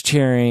everyone's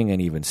cheering,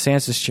 and even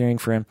Sansa's cheering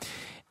for him.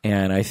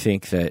 And I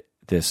think that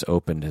this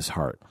opened his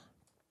heart.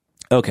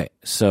 Okay,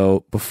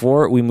 so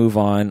before we move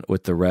on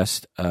with the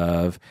rest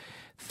of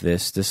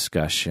this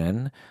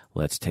discussion,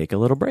 let's take a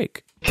little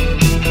break.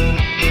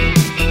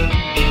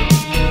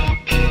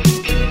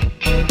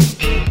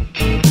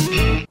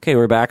 Okay,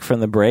 we're back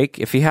from the break.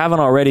 If you haven't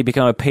already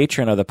become a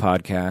patron of the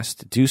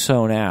podcast, do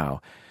so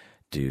now.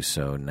 Do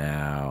so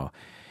now.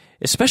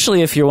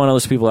 Especially if you're one of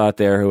those people out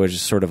there who are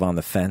just sort of on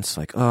the fence,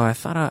 like, oh, I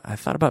thought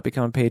about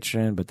becoming a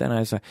patron, but then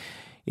I was,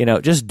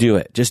 just do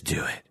it. Just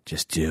do it.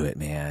 Just do it,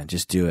 man.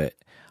 Just do it.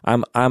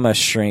 I'm a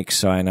shrink,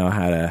 so I know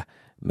how to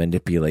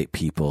manipulate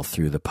people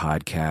through the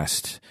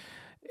podcast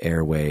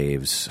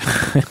airwaves.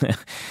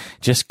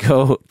 Just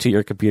go to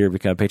your computer and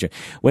become a patron.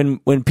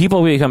 When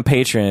people become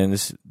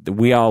patrons,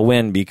 we all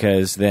win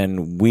because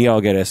then we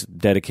all get to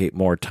dedicate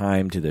more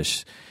time to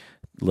this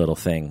little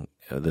thing,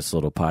 this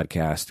little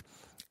podcast,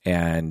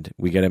 and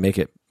we got to make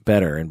it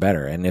better and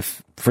better. And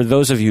if for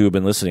those of you who've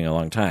been listening a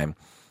long time,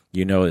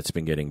 you know it's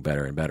been getting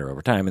better and better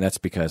over time, and that's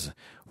because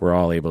we're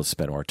all able to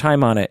spend more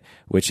time on it,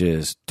 which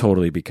is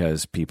totally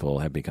because people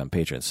have become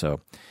patrons.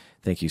 So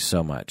thank you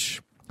so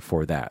much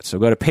for that. So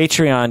go to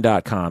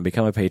patreon.com,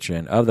 become a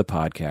patron of the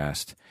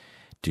podcast.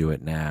 Do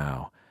it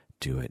now.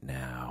 Do it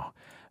now.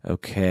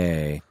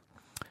 Okay.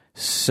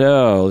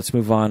 So let's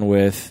move on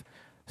with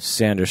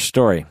Sandor's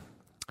story.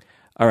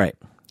 All right.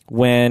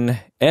 When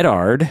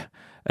Eddard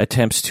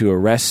attempts to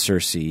arrest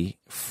Cersei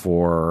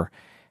for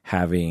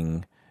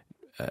having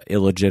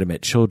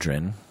illegitimate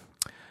children,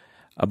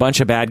 a bunch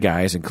of bad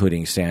guys,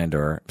 including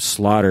Sandor,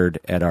 slaughtered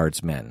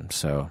Eddard's men.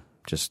 So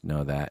just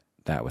know that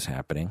that was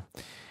happening.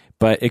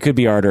 But it could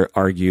be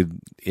argued,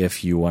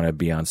 if you want to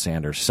be on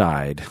Sandor's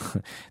side,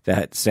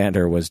 that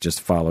Sandor was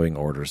just following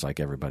orders like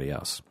everybody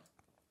else.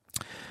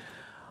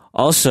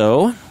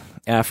 Also,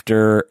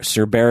 after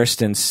Sir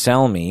Barristan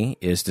Selmy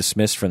is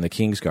dismissed from the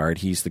Kingsguard,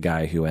 he's the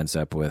guy who ends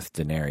up with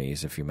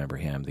Daenerys, if you remember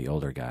him, the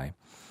older guy.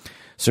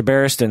 Sir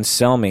Barristan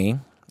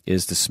Selmy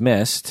is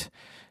dismissed.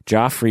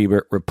 Joffrey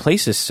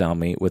replaces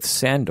Selmy with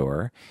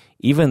Sandor,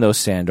 even though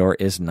Sandor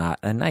is not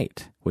a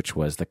knight, which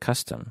was the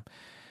custom.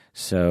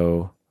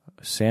 So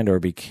Sandor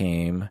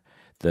became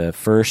the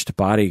first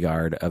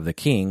bodyguard of the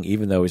king,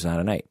 even though he's not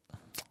a knight,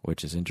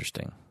 which is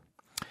interesting.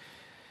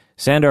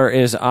 Sandor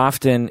is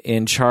often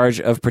in charge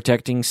of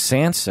protecting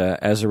Sansa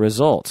as a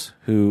result,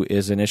 who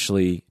is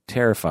initially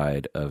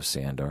terrified of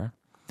Sandor.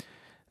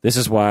 This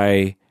is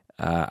why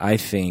I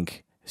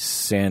think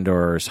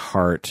Sandor's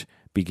heart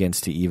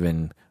begins to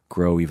even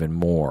grow even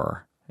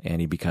more, and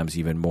he becomes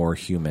even more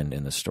human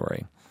in the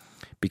story,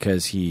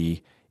 because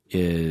he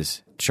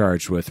is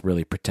charged with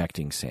really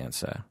protecting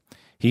Sansa.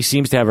 He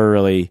seems to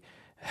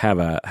have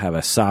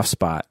a soft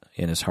spot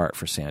in his heart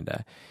for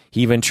Sansa.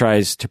 He even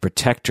tries to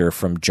protect her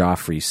from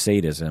Joffrey's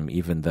sadism,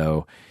 even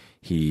though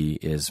he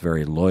is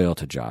very loyal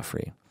to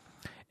Joffrey.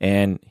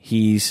 And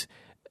he's,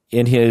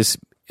 in his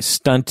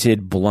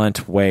stunted,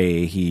 blunt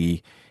way,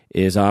 he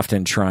is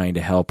often trying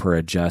to help her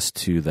adjust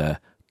to the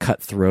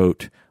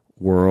cutthroat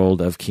world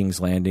of King's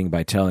Landing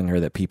by telling her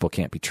that people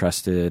can't be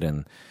trusted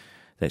and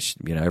that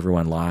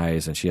everyone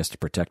lies and she has to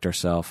protect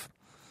herself.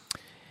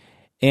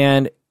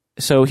 And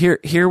so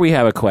here we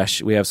have a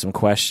question. We have some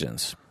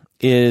questions.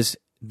 Is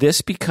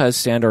this because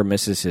Sandor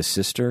misses his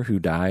sister who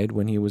died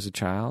when he was a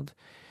child?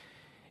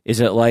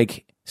 Is it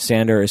like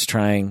Sandor is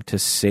trying to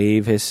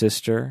save his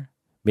sister?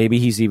 Maybe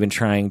he's even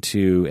trying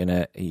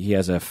to, he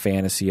has a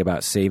fantasy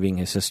about saving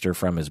his sister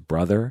from his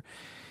brother.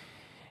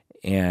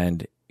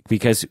 And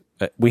because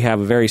we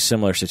have a very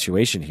similar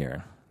situation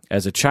here.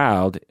 As a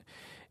child,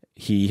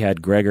 he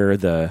had Gregor,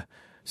 the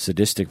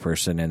sadistic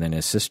person, and then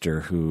his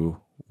sister, who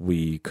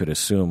we could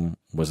assume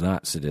was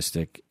not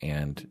sadistic,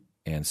 and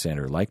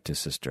Sandor liked his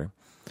sister,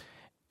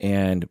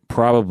 and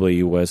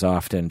probably was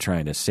often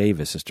trying to save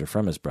his sister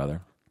from his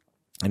brother.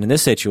 And in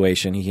this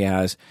situation, he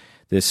has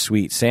this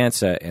sweet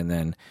Sansa and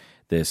then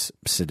this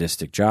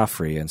sadistic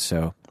Joffrey, and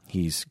so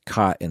he's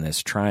caught in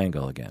this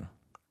triangle again.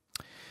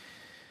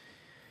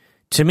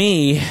 To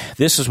me,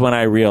 this is when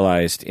I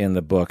realized in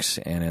the books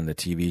and in the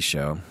TV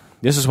show,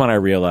 this is when I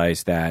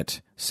realized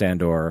that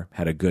Sandor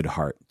had a good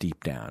heart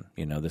deep down.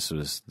 This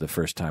was the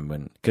first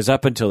time because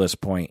up until this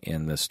point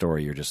in the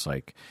story, you're just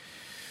like,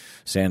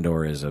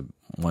 Sandor is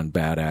one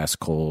badass,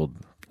 cold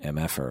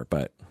MFer,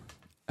 but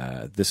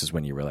this is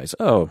when you realize,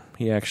 oh,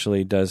 he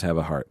actually does have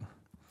a heart.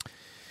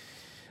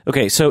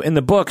 Okay, so in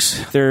the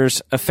books,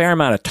 there's a fair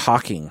amount of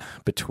talking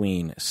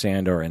between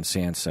Sandor and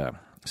Sansa.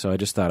 So I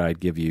just thought I'd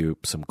give you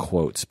some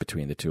quotes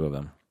between the two of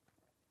them.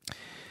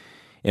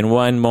 In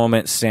one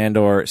moment,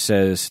 Sandor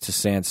says to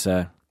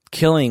Sansa,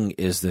 "Killing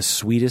is the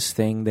sweetest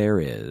thing there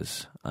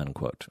is,"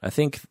 unquote. I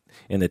think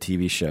in the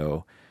TV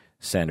show,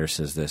 Sandor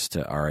says this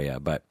to Arya,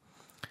 but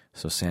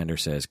so Sandor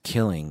says,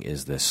 "Killing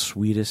is the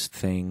sweetest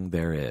thing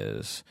there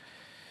is."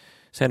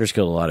 Sandor's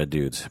killed a lot of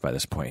dudes by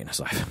this point in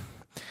his life.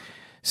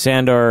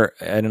 Sandor,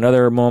 at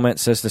another moment,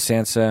 says to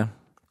Sansa,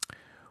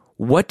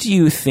 "What do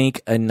you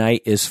think a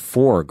knight is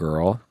for,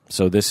 girl?"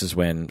 So this is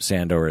when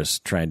Sandor is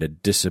trying to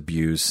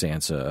disabuse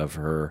Sansa of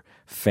her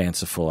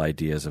fanciful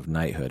ideas of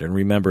knighthood. And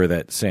remember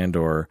that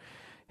Sandor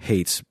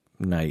hates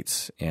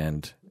knights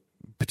and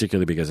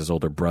particularly because his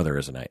older brother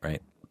is a knight, right?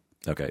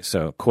 Okay,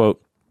 so,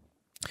 quote,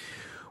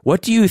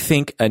 "What do you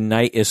think a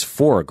knight is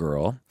for,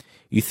 girl?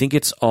 You think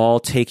it's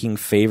all taking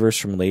favors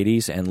from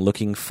ladies and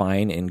looking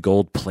fine in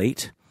gold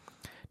plate?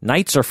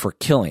 Knights are for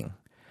killing.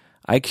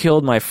 I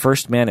killed my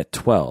first man at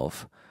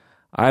 12.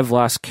 I've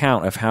lost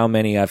count of how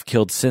many I've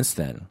killed since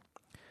then.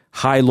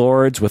 High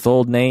lords with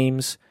old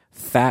names,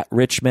 fat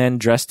rich men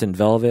dressed in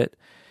velvet,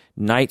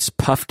 knights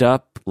puffed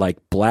up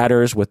like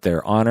bladders with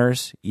their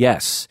honors,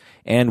 yes,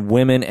 and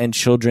women and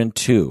children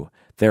too.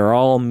 They're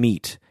all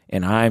meat,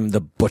 and I'm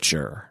the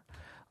butcher."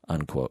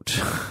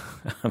 Unquote.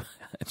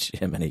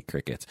 Jiminy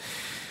crickets.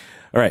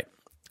 All right,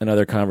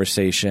 another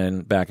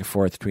conversation back and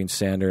forth between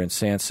Sandor and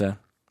Sansa.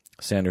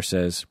 Sandor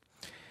says,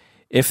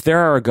 "If there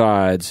are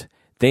gods,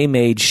 they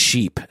made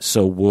sheep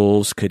so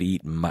wolves could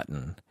eat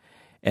mutton,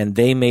 and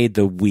they made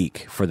the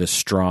weak for the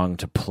strong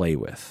to play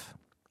with."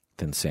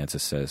 Then Sansa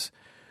says,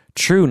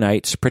 "True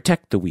knights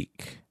protect the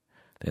weak."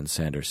 Then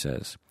Sandor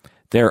says,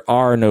 "There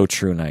are no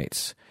true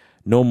knights,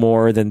 no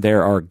more than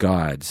there are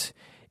gods.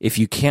 If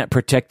you can't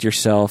protect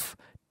yourself,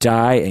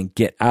 die and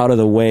get out of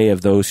the way of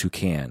those who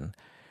can.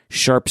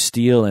 Sharp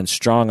steel and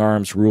strong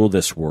arms rule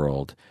this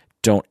world.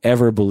 Don't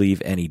ever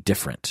believe any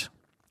different."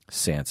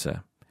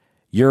 Sansa,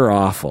 "You're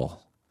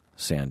awful."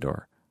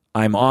 Sandor,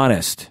 "I'm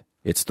honest.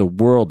 It's the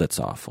world that's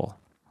awful."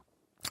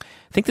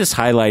 I think this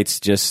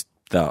highlights just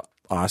the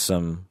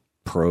awesome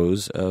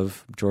prose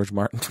of George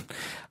Martin.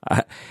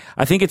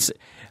 I think it's,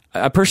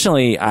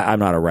 personally, I'm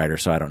not a writer,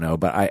 so I don't know,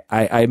 but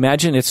I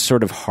imagine it's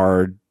sort of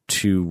hard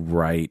to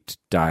write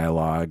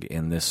dialogue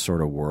in this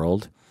sort of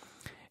world.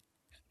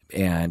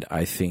 And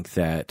I think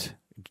that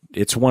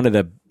it's one of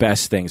the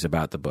best things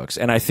about the books.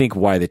 And I think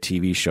why the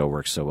TV show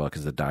works so well,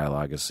 because the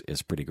dialogue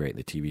is pretty great in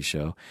the TV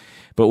show.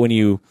 But when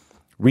you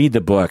read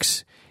the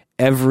books,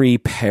 every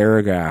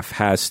paragraph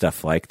has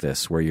stuff like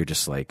this where you're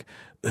just like,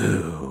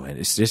 ooh, and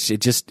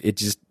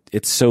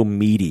it's so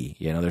meaty.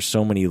 You know, there's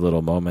so many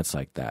little moments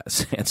like that.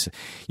 Sansa,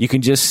 you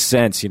can just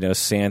sense,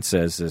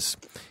 Sansa is this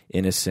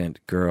innocent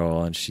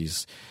girl, and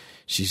she's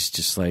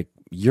just like,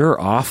 "You're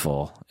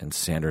awful." And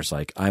Sandor's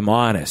like, "I'm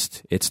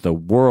honest. It's the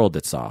world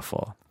that's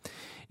awful."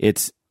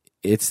 It's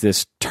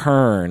this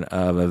turn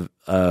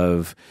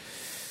of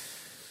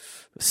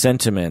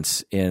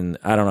sentiments in,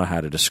 I don't know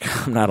how to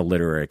describe, I'm not a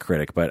literary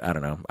critic, but I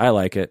don't know. I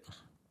like it.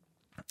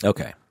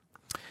 Okay.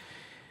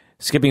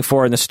 Skipping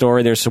forward in the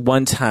story, there's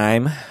one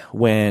time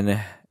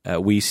when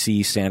we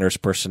see Sandor's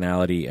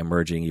personality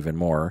emerging even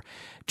more.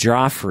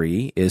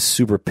 Joffrey is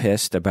super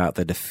pissed about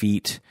the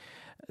defeat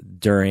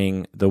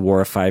during the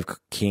War of Five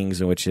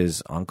Kings, in which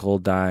his uncle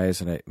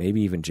dies, and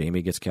maybe even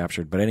Jaime gets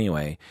captured. But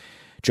anyway,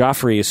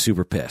 Joffrey is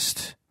super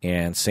pissed,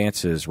 and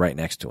Sansa is right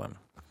next to him.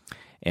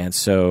 And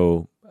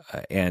so,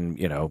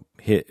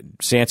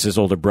 Sansa's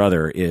older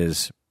brother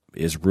is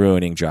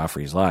ruining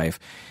Joffrey's life,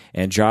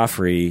 and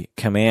Joffrey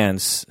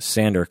commands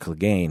Sandor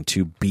Clegane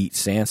to beat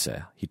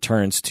Sansa. He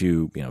turns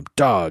to,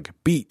 "Dog,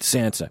 beat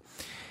Sansa."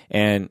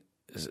 And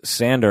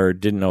Sandor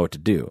didn't know what to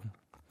do.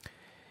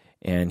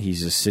 And he's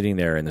just sitting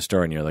there in the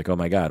story, and you're like, oh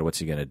my God, what's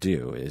he going to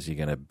do? Is he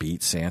going to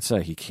beat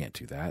Sansa? He can't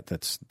do that.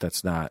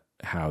 That's not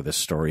how this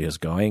story is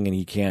going, and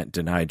he can't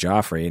deny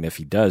Joffrey, and if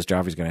he does,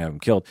 Joffrey's going to have him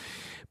killed.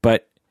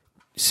 But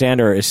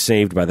Sandor is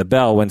saved by the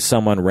bell when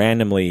someone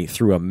randomly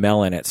threw a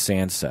melon at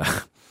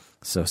Sansa.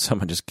 So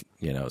someone just,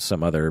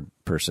 some other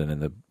person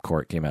in the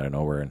court came out of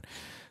nowhere and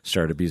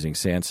started abusing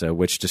Sansa,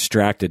 which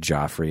distracted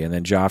Joffrey, and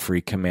then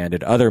Joffrey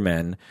commanded other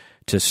men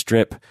to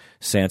strip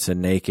Sansa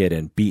naked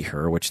and beat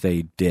her, which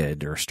they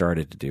did or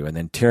started to do. And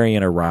then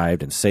Tyrion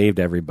arrived and saved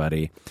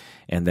everybody.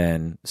 And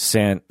then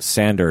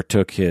Sandor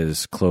took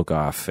his cloak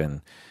off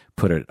and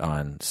put it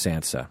on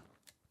Sansa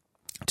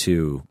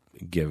to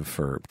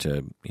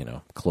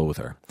clothe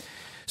her.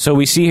 So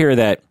we see here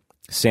that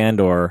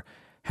Sandor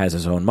has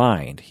his own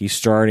mind. He's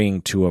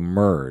starting to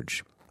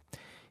emerge.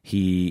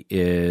 He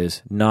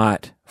is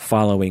not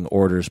following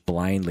orders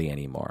blindly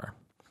anymore,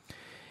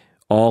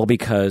 all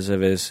because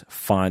of his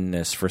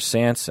fondness for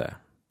Sansa.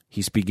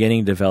 He's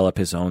beginning to develop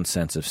his own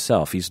sense of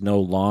self. He's no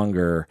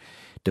longer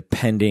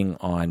depending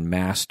on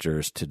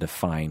masters to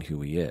define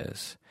who he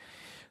is.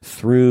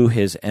 Through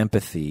his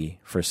empathy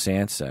for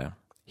Sansa,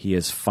 he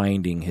is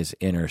finding his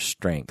inner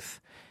strength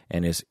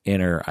and his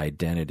inner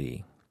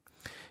identity.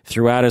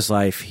 Throughout his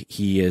life,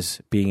 he is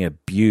being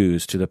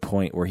abused to the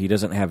point where he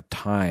doesn't have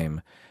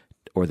time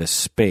or the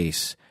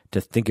space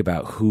to think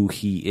about who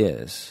he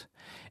is.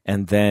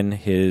 And then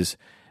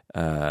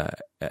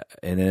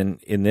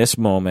in this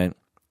moment,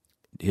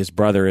 his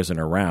brother isn't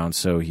around,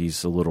 so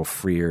he's a little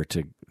freer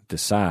to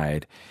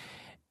decide.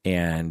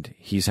 And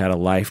he's had a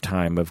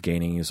lifetime of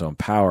gaining his own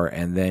power,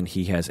 and then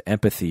he has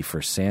empathy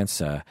for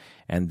Sansa,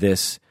 and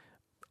this,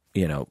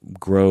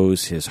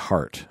 grows his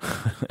heart,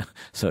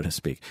 so to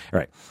speak. All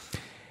right.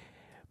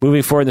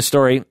 Moving forward in the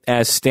story,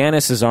 as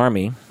Stannis'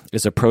 army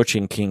is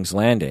approaching King's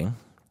Landing,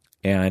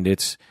 and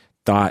it's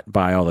thought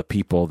by all the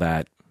people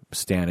that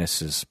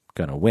Stannis is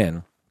going to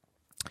win,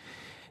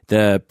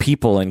 the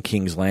people in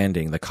King's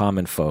Landing, the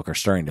common folk, are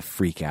starting to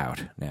freak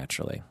out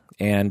naturally.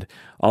 And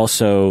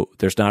also,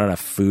 there's not enough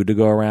food to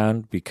go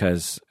around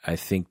because I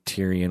think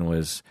Tyrion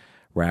was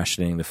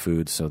rationing the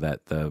food so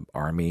that the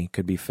army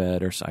could be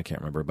fed, or so, I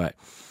can't remember. But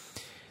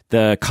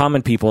the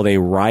common people, they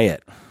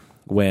riot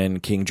when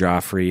King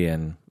Joffrey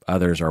and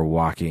others are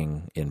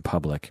walking in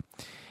public.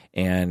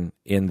 And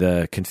in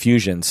the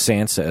confusion,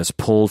 Sansa is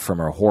pulled from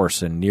her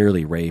horse and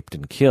nearly raped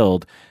and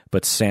killed,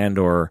 but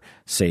Sandor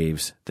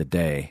saves the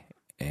day.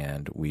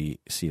 And we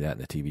see that in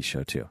the TV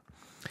show too.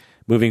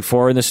 Moving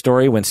forward in the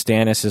story, when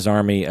Stannis'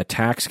 army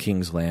attacks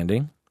King's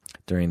Landing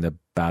during the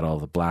Battle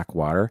of the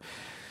Blackwater,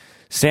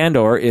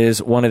 Sandor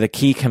is one of the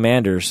key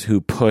commanders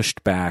who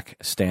pushed back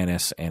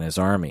Stannis and his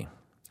army.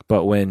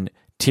 But when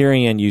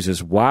Tyrion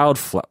uses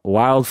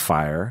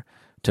wildfire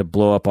to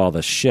blow up all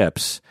the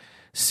ships,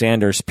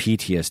 Sandor's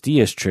PTSD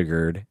is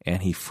triggered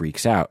and he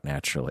freaks out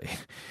naturally.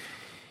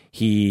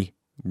 He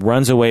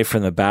runs away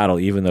from the battle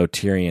even though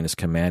Tyrion is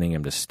commanding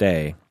him to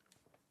stay.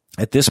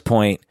 At this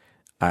point,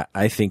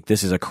 I think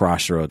this is a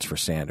crossroads for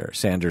Sandor.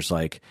 Sandor's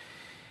like,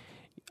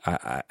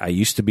 I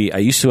used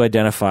to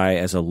identify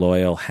as a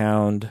loyal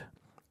hound.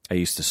 I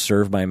used to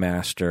serve my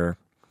master,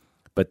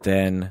 but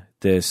then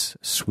this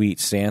sweet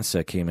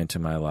Sansa came into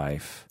my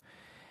life,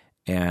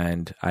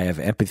 and I have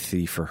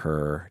empathy for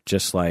her,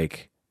 just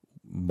like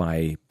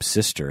my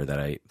sister that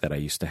I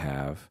used to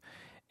have,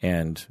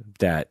 and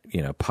that,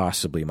 you know,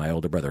 possibly my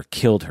older brother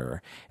killed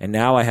her, and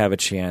now I have a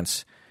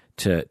chance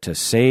to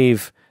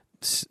save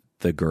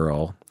the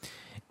girl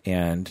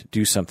and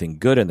do something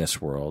good in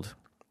this world,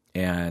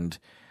 and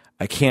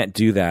I can't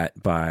do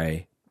that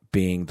by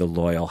being the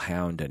loyal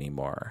hound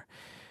anymore.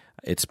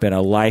 It's been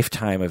a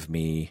lifetime of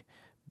me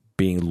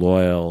being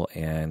loyal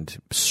and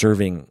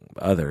serving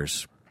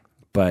others,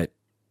 but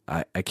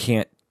I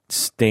can't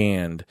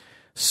stand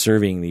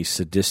serving these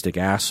sadistic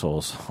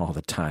assholes all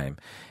the time.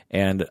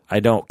 And I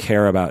don't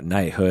care about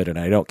knighthood, and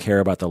I don't care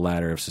about the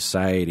ladder of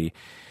society.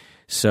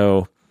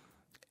 So,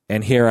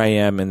 and here I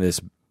am in this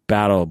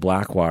Battle of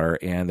Blackwater,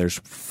 and there's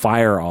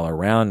fire all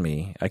around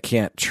me. I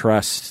can't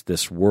trust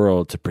this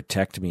world to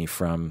protect me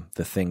from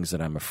the things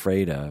that I'm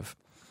afraid of.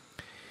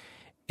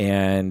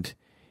 And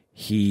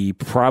he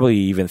probably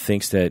even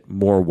thinks that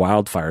more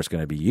wildfire is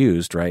going to be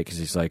used, right? Because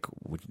he's like,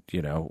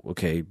 you know,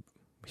 okay,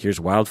 here's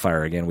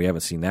wildfire again. We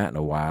haven't seen that in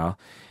a while.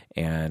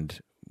 And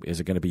is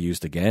it going to be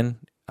used again?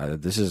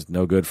 This is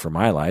no good for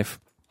my life.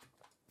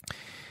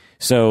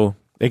 So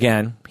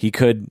again, he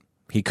could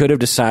have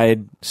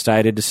decided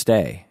to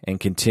stay and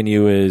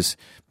continue his,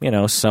 you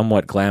know,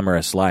 somewhat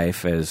glamorous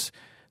life as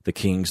the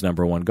king's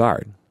number one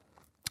guard.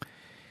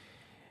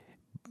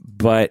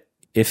 But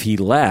if he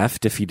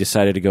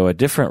decided to go a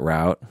different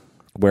route,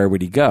 where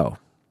would he go?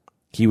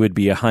 He would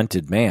be a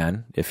hunted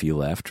man if he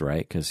left,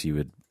 right? Because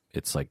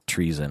it's like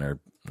treason, or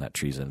not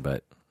treason,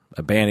 but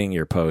abandoning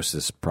your post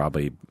is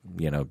probably,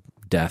 you know,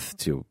 death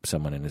to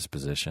someone in his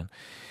position.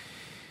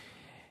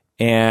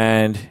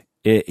 And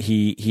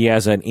he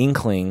has an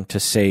inkling to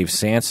save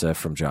Sansa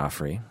from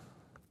Joffrey.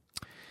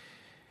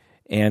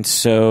 And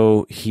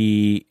so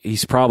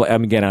he's probably,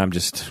 again, I'm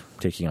just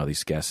taking all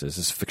these guesses.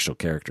 This is a fictional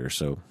character,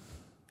 so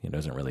he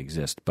doesn't really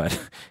exist. But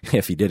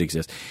if he did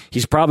exist,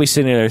 he's probably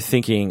sitting there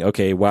thinking,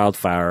 okay,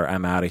 wildfire,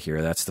 I'm out of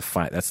here. That's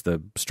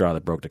the straw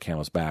that broke the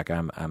camel's back.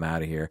 I'm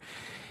out of here.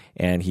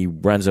 And he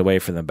runs away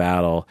from the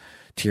battle.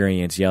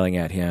 Tyrion's yelling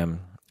at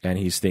him. And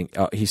he's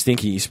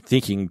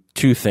thinking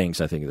two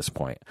things, I think, at this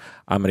point.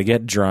 I'm going to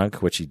get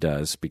drunk, which he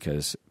does,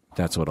 because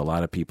that's what a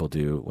lot of people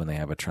do when they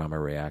have a trauma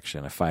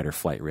reaction, a fight or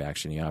flight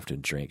reaction. You often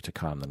drink to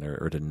calm the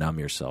nerve or to numb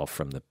yourself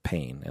from the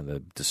pain and the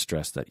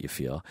distress that you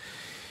feel.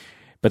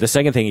 But the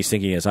second thing he's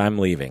thinking is, I'm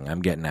leaving.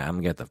 I'm getting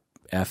the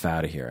F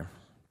out of here.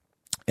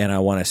 And I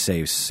want to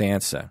save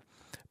Sansa.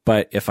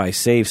 But if I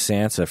save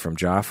Sansa from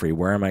Joffrey,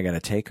 where am I going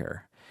to take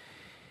her?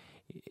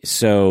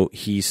 So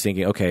he's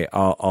thinking, okay,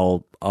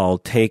 I'll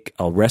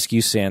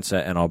rescue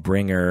Sansa and I'll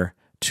bring her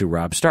to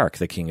Robb Stark,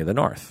 the King of the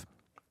North.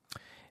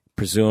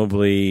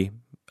 Presumably,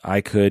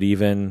 I could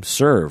even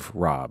serve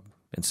Robb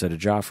instead of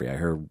Joffrey. I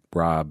heard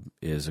Robb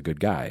is a good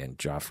guy and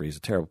Joffrey is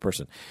a terrible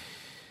person.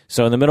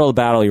 So in the middle of the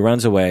battle, he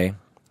runs away.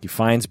 He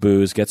finds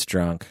booze, gets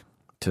drunk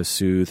to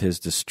soothe his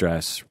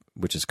distress,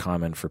 which is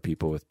common for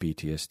people with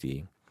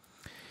PTSD.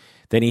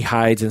 Then he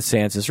hides in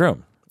Sansa's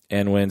room.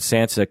 And when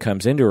Sansa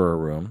comes into her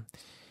room,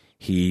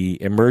 he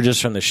emerges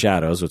from the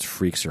shadows, which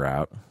freaks her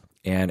out,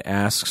 and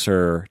asks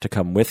her to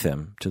come with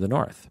him to the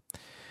north.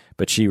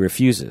 But she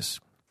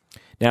refuses.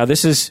 Now,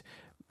 this is,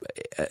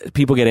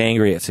 people get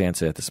angry at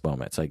Sansa at this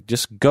moment. It's like,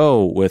 just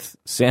go with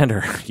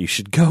Sandor. You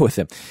should go with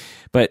him.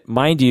 But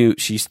mind you,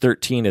 she's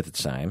 13 at the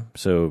time,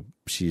 so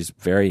she's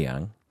very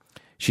young.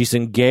 She's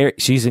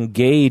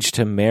engaged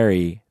to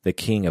marry the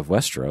king of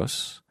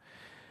Westeros,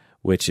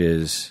 which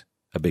is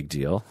a big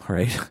deal,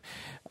 right?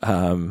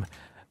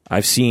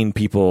 I've seen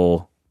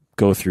people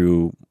go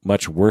through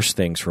much worse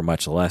things for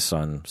much less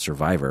on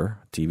Survivor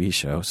TV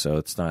show, so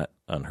it's not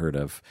unheard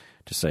of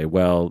to say,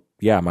 well,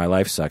 yeah, my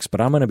life sucks,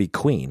 but I'm going to be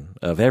queen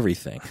of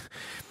everything.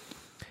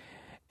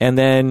 And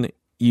then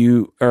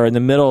you are in the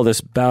middle of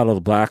this battle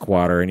of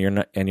Blackwater, and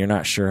you're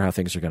not sure how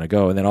things are going to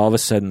go. And then all of a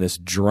sudden, this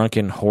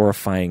drunken,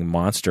 horrifying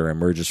monster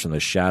emerges from the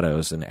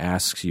shadows and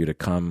asks you to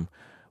come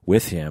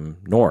with him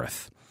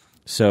north.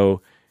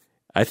 So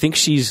I think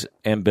she's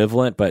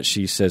ambivalent, but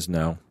she says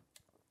no.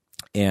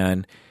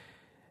 And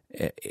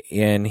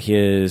in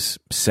his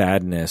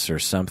sadness or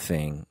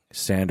something,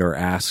 Sandor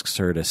asks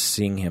her to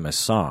sing him a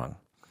song.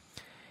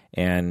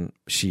 And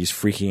she's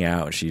freaking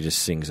out, and she just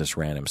sings this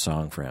random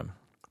song for him.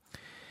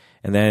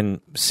 And then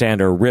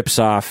Sandor rips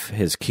off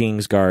his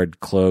Kingsguard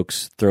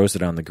cloaks, throws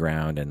it on the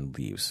ground, and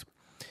leaves.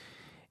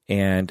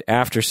 And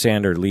after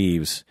Sandor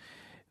leaves,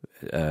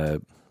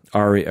 Sansa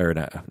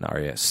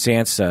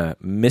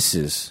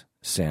misses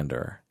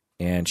Sandor,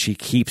 and she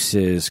keeps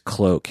his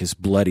cloak, his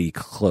bloody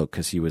cloak,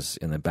 because he was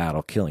in the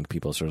battle killing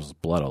people, so there's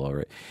blood all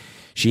over it.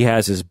 She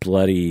has his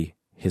bloody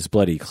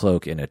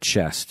cloak in a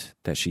chest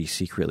that she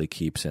secretly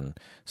keeps and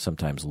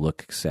sometimes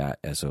looks at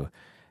as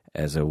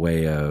a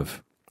way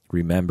of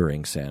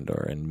remembering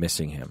Sandor and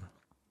missing him.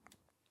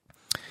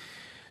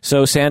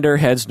 So Sandor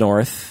heads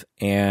north,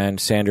 and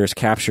Sandor is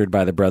captured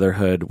by the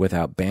Brotherhood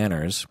without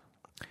banners.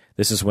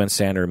 This is when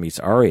Sandor meets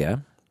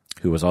Arya,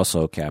 who was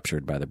also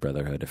captured by the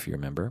Brotherhood, if you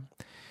remember.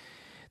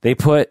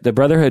 The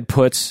Brotherhood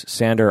puts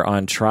Sandor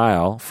on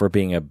trial for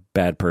being a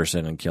bad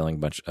person and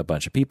killing a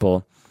bunch of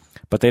people,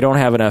 but they don't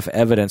have enough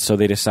evidence, so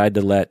they decide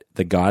to let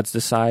the gods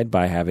decide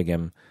by having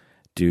him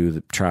do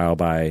the trial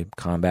by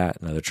combat,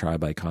 another trial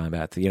by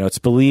combat. It's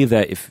believed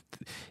that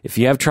if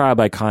you have trial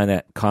by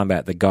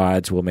combat, the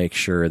gods will make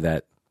sure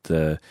that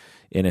the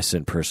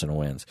innocent person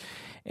wins.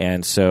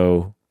 And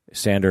so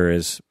Sandor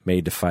is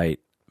made to fight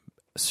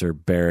Sir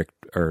Beric,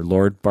 or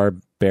Lord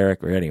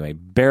Beric, or anyway,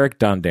 Beric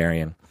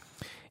Dondarrion.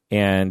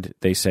 And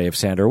they say if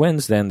Sandor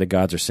wins, then the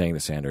gods are saying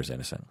that Sandor is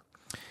innocent.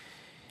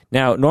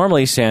 Now,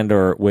 normally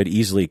Sandor would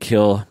easily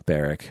kill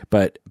Beric,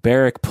 but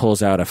Beric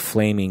pulls out a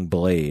flaming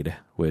blade,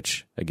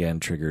 which again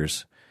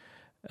triggers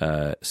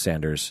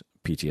Sandor's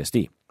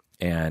PTSD.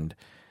 And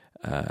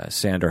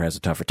Sandor has a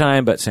tougher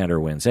time, but Sandor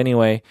wins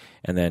anyway,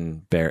 and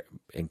then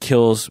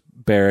kills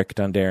Beric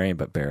Dondarrion,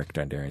 but Beric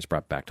Dondarrion is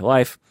brought back to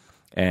life,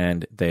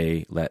 and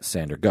they let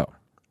Sandor go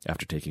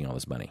after taking all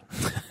his money,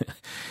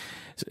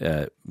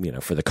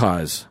 for the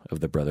cause of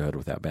the Brotherhood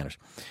without banners.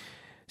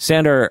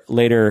 Sandor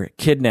later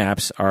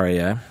kidnaps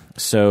Arya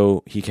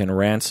so he can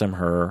ransom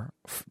her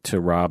to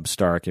Robb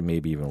Stark and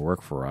maybe even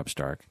work for Robb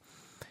Stark.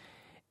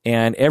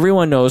 And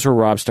everyone knows where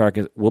Robb Stark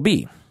will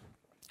be.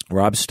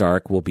 Robb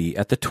Stark will be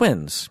at the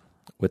Twins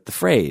with the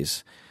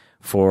Freys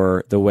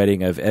for the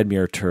wedding of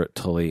Edmure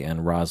Tully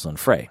and Rosalind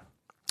Frey.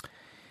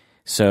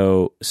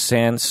 So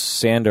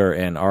Sandor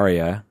and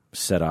Arya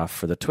set off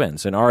for the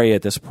Twins. And Arya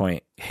at this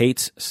point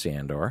hates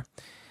Sandor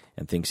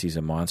and thinks he's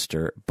a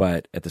monster,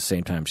 but at the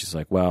same time she's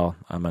like, well,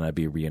 I'm going to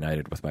be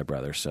reunited with my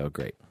brother, so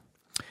great.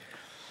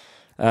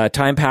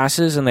 Time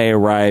passes, and they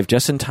arrive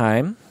just in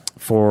time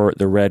for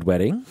the Red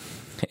Wedding,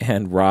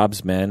 and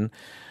Robb's men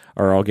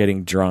are all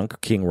getting drunk.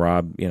 King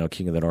Robb,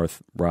 King of the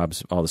North,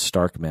 all the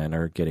Stark men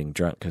are getting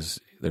drunk because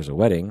there's a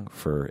wedding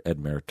for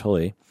Edmure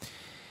Tully.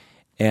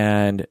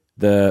 And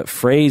the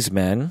Freys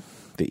men,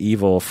 the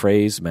evil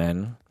Freys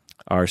men,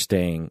 are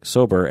staying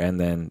sober, and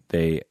then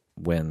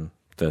when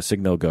the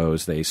signal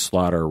goes, they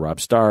slaughter Robb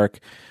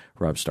Stark's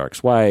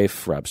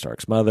wife, Robb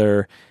Stark's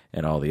mother,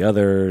 and all the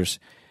others.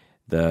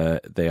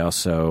 They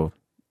also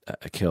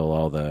kill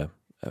all the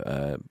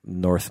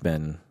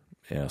Northmen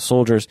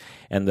soldiers,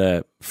 and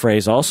the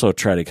Freys also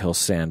try to kill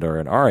Sandor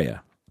and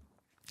Arya.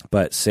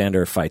 But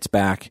Sandor fights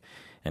back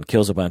and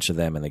kills a bunch of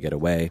them, and they get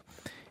away.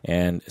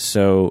 And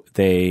so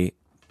they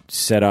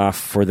set off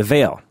for the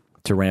Vale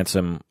to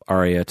ransom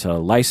Arya to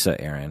Lysa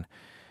Arryn,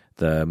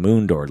 the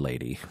Moondoor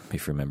lady,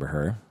 if you remember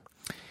her,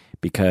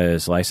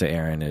 because Lysa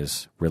Arryn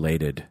is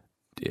related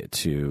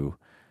to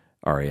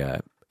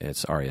Arya.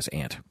 It's Arya's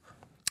aunt.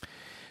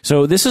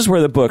 So this is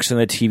where the books and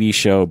the TV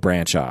show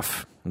branch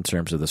off in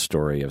terms of the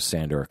story of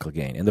Sandor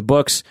Clegane. In the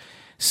books,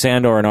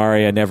 Sandor and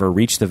Arya never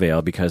reach the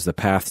Vale because the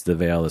path to the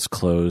Vale is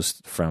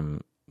closed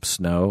from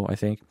snow, I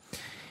think.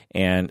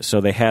 And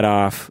so they head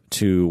off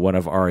to one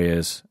of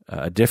Arya's,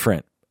 a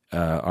different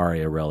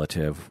Arya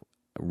relatives,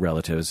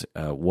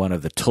 one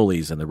of the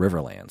Tullys in the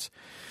Riverlands.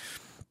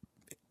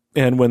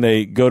 And when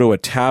they go to a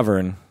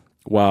tavern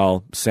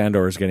while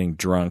Sandor is getting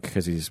drunk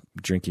because he's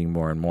drinking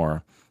more and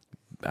more,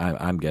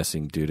 I'm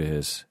guessing due to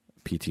his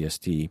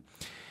PTSD,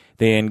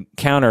 they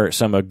encounter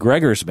some of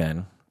Gregor's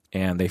men,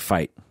 and they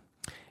fight.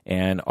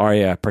 And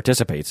Arya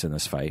participates in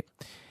this fight.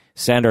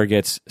 Sandor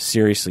gets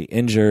seriously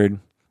injured,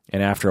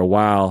 and after a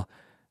while,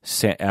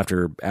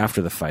 after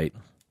the fight,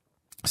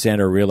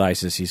 Sandor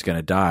realizes he's going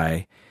to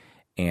die,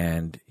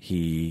 and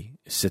he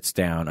sits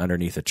down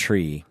underneath a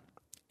tree,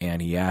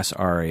 and he asks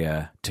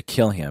Arya to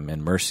kill him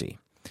in mercy.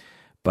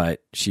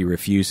 But she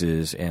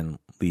refuses and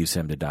leaves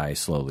him to die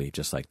slowly,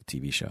 just like the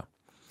TV show.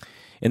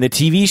 In the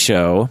TV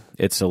show,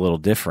 it's a little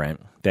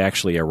different. They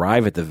actually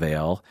arrive at the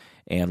Vale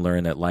and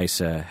learn that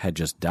Lysa had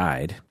just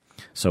died.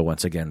 So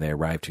once again, they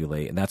arrive too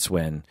late, and that's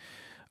when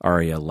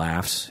Arya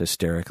laughs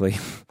hysterically.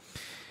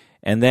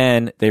 And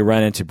then they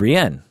run into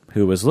Brienne,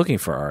 who was looking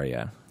for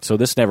Arya. So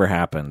this never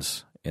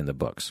happens in the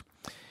books.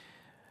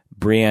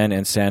 Brienne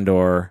and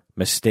Sandor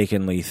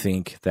mistakenly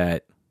think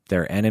that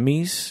they're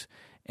enemies,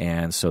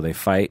 and so they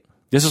fight.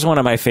 This is one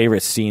of my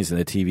favorite scenes in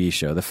the TV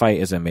show. The fight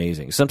is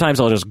amazing. Sometimes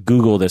I'll just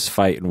Google this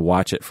fight and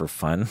watch it for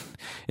fun.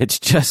 It's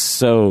just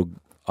so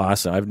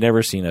awesome. I've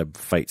never seen a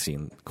fight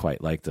scene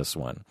quite like this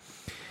one.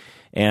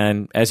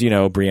 And as you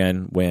know,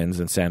 Brienne wins,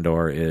 and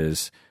Sandor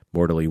is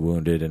mortally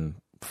wounded and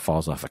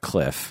falls off a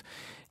cliff.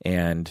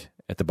 And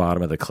at the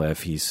bottom of the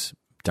cliff, he's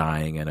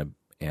dying,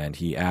 and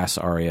he asks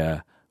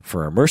Arya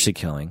for a mercy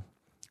killing,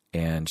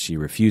 and she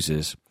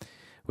refuses,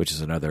 which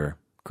is another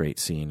great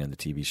scene in the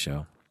TV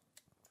show.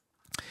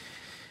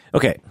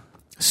 Okay,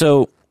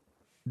 so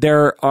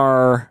there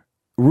are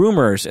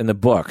rumors in the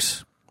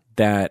books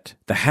that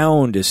the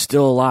Hound is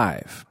still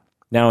alive.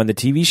 Now, in the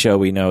TV show,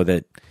 we know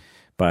that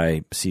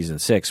by season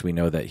 6, we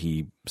know that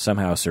he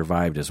somehow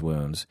survived his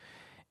wounds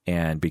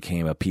and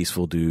became a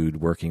peaceful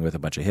dude working with a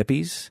bunch of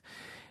hippies.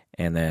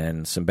 And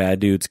then some bad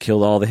dudes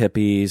killed all the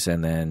hippies,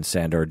 and then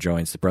Sandor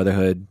joins the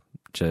Brotherhood.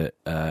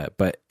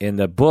 But in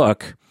the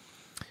book,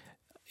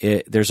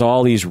 there's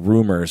all these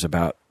rumors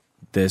about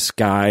this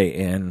guy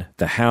in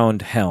the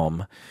Hound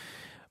helm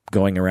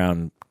going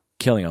around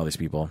killing all these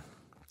people.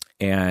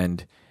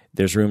 And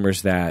there's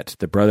rumors that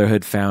the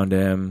Brotherhood found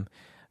him,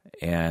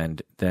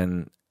 and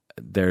then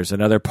there's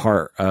another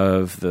part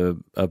of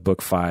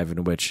book 5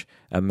 in which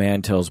a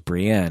man tells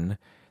Brienne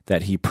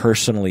that he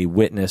personally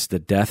witnessed the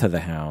death of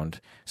the Hound.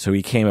 So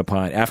he came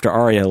upon, after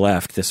Arya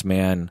left, this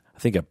man, I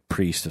think a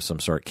priest of some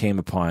sort, came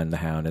upon the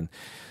Hound and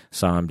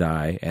saw him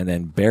die, and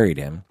then buried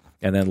him,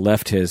 and then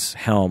left his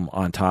helm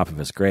on top of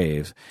his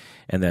grave.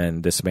 And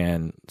then this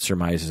man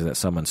surmises that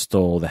someone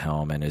stole the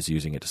helm and is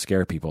using it to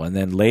scare people. And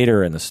then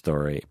later in the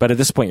story, but at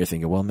this point you're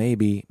thinking, well,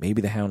 maybe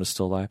the Hound is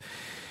still alive.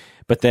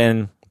 But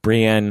then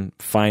Brienne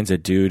finds a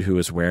dude who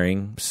is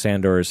wearing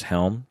Sandor's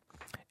helm,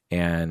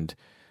 and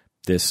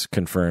this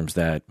confirms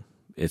that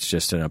it's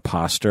just an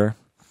imposter.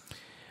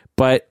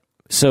 But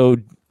so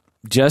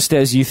just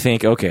as you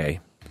think, okay,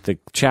 the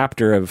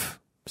chapter of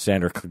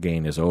Sandor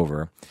Clegane is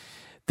over,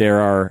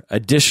 there are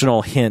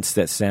additional hints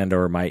that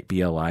Sandor might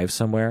be alive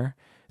somewhere.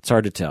 It's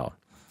hard to tell.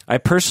 I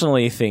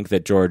personally think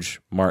that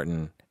George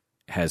Martin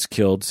has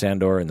killed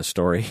Sandor in the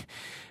story,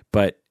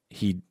 but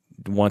he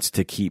wants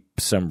to keep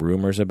some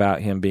rumors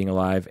about him being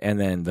alive. And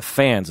then the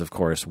fans, of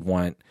course,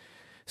 want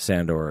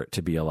Sandor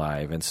to be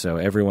alive. And so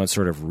everyone's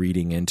sort of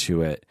reading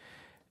into it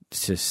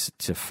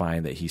to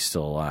find that he's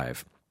still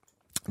alive.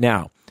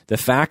 Now, the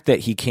fact that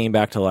he came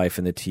back to life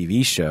in the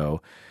TV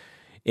show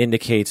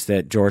indicates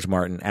that George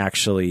Martin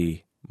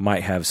actually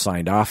might have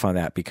signed off on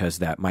that, because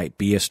that might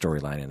be a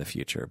storyline in the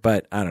future.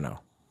 But I don't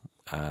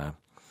know.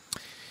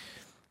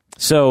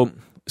 So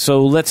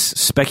let's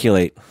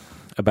speculate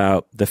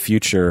about the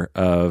future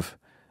of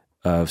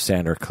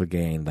Sandor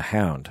Clegane, the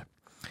Hound,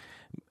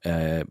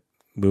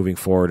 moving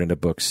forward into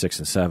books 6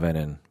 and 7,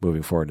 and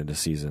moving forward into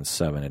seasons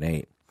 7 and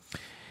 8.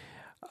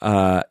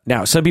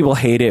 Now, some people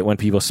hate it when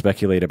people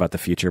speculate about the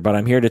future, but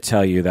I'm here to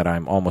tell you that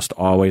I'm almost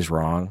always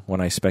wrong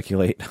when I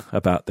speculate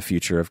about the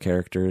future of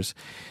characters.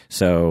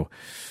 So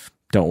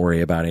don't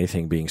worry about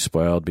anything being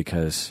spoiled,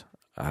 because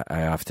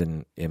I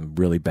often am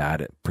really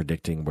bad at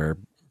predicting where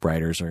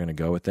writers are going to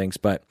go with things.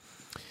 But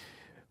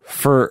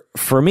for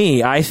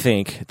me, I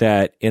think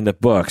that in the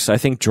books, I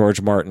think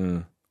George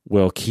Martin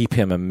will keep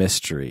him a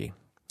mystery.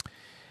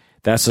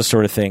 That's the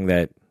sort of thing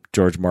that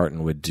George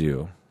Martin would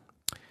do.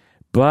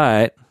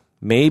 But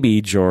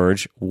maybe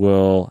George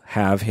will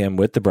have him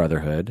with the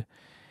Brotherhood,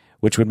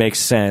 which would make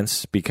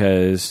sense,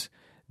 because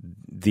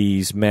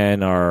these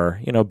men are,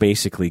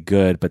 basically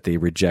good, but they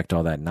reject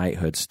all that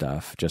knighthood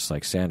stuff, just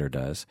like Sandor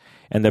does.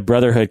 And the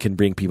Brotherhood can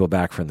bring people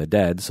back from the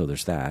dead, so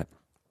there's that.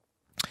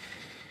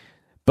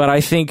 But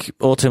I think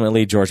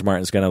ultimately George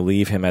Martin's going to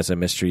leave him as a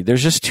mystery.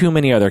 There's just too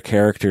many other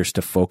characters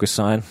to focus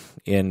on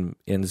in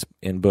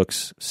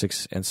books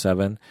 6 and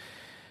 7.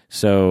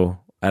 So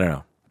I don't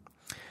know.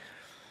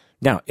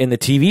 Now, in the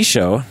TV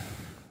show,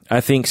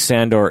 I think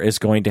Sandor is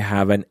going to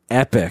have an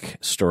epic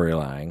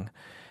storyline,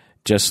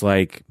 just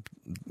like,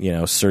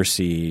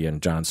 Cersei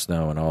and Jon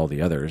Snow and all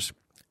the others,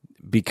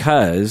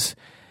 because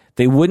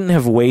they wouldn't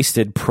have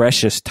wasted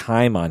precious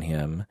time on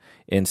him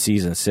in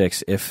season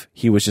 6 if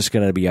he was just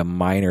going to be a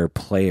minor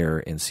player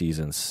in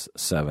seasons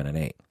 7 and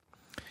 8.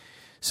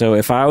 So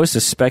if I was to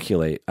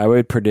speculate, I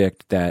would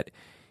predict that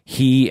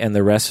he and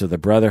the rest of the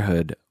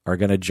Brotherhood are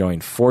going to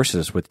join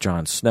forces with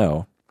Jon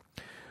Snow,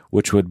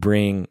 which would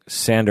bring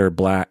Sandor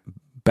back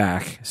to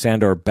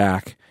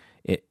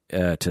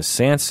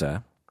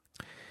Sansa.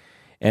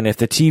 And if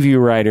the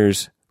TV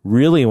writers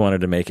really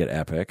wanted to make it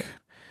epic,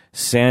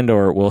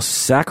 Sandor will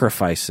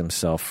sacrifice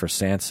himself for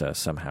Sansa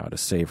somehow to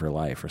save her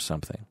life or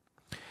something.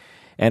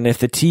 And if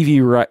the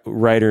TV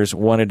writers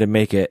wanted to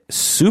make it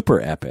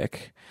super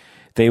epic,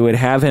 they would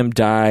have him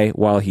die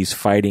while he's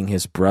fighting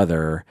his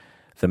brother,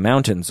 the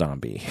mountain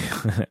zombie.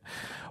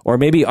 Or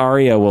maybe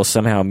Arya will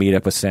somehow meet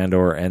up with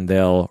Sandor and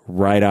they'll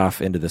ride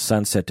off into the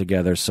sunset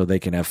together so they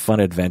can have fun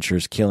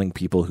adventures killing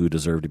people who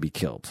deserve to be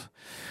killed.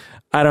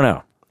 I don't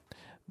know.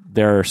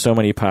 There are so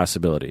many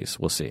possibilities.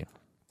 We'll see.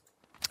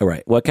 All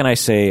right. What can I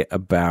say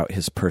about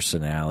his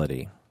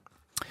personality?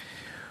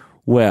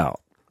 Well,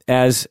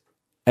 as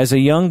a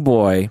young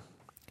boy,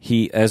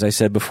 as I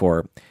said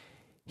before,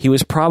 he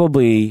was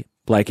probably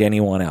like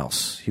anyone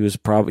else. He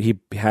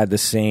had the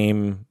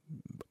same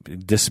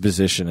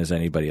disposition as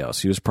anybody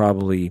else. He was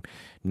probably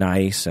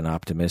nice and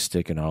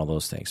optimistic and all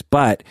those things.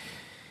 But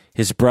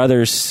his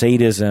brother's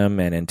sadism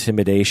and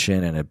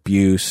intimidation and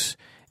abuse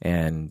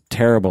and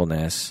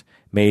terribleness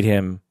made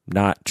him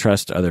not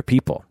trust other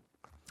people.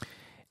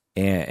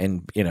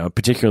 And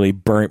particularly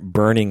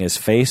burning his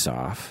face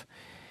off.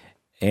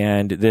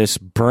 And this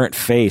burnt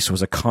face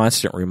was a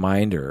constant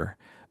reminder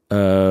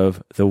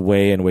of the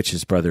way in which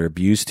his brother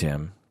abused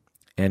him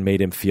and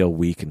made him feel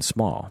weak and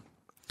small.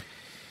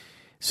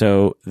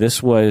 So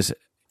this was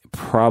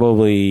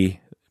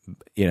probably,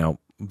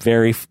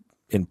 very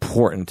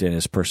important in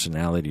his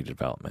personality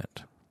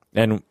development.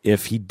 And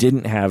if he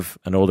didn't have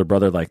an older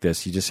brother like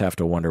this, you just have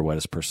to wonder what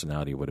his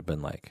personality would have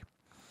been like.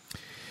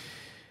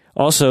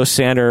 Also,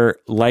 Sandor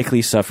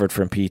likely suffered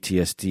from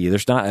PTSD.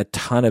 There's not a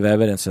ton of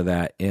evidence of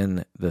that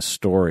in the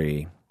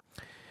story,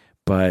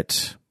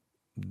 but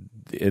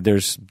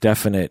there's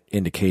definite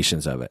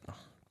indications of it.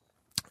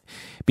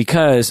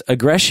 Because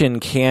aggression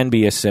can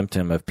be a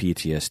symptom of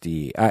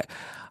PTSD.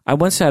 I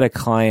once had a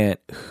client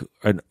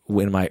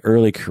in my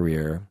early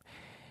career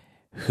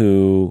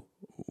who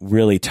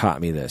really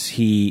taught me this.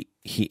 He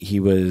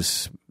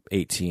was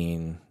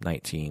 18,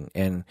 19,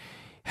 and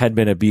had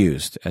been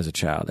abused as a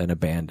child and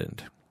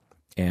abandoned.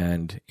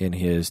 And in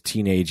his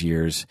teenage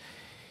years,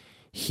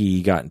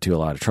 he got into a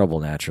lot of trouble,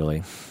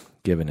 naturally,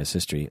 given his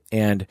history.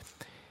 And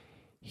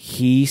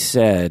he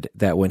said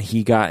that when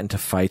he got into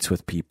fights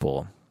with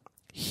people,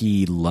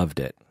 he loved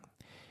it.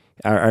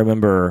 I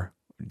remember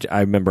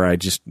I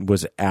just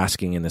was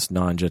asking in this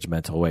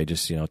non-judgmental way,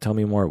 just, tell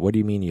me more. What do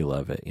you mean you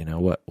love it?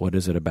 What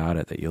is it about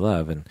it that you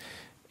love?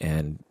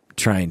 And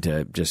trying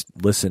to just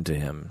listen to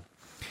him.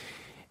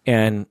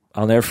 And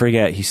I'll never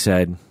forget, he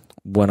said,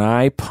 when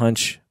I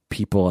punch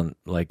people and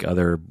like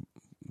other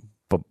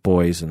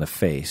boys in the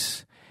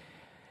face,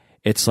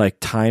 it's like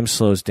time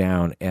slows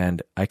down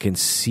and I can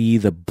see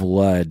the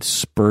blood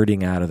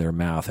spurting out of their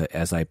mouth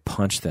as I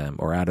punch them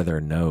or out of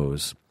their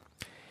nose.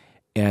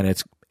 And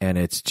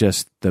it's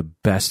just the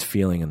best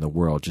feeling in the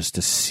world just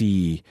to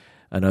see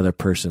another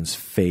person's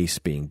face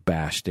being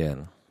bashed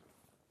in.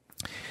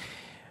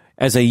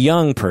 As a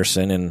young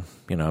person, and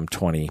I'm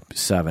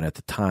 27 at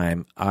the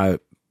time, I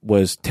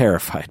was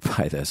terrified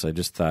by this. I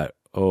just thought,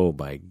 oh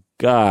my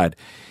God.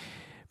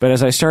 But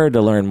as I started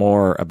to learn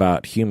more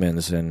about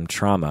humans and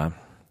trauma,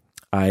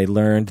 I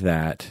learned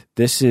that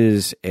this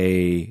is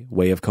a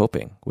way of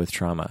coping with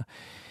trauma.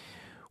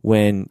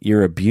 When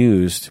you're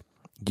abused,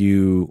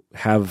 you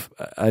have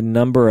a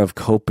number of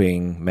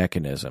coping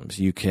mechanisms.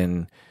 You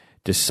can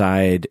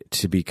decide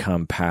to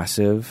become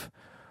passive,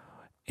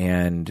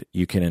 and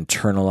you can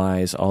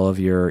internalize all of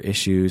your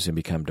issues and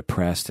become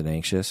depressed and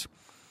anxious.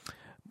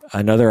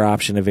 Another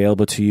option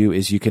available to you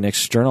is you can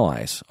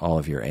externalize all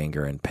of your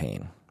anger and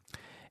pain,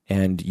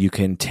 and you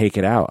can take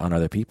it out on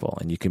other people,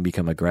 and you can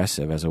become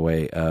aggressive as a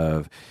way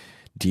of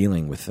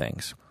dealing with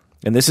things.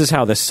 And this is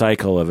how the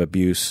cycle of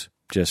abuse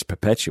just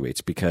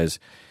perpetuates, because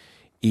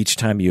each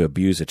time you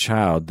abuse a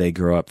child, they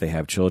grow up, they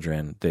have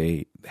children,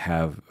 they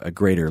have a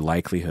greater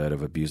likelihood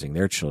of abusing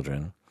their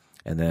children,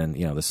 and then,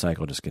 the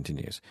cycle just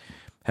continues.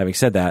 Having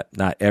said that,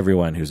 not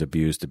everyone who's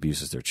abused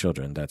abuses their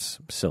children. That's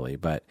silly,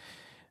 but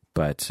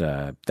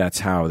that's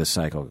how the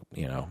cycle,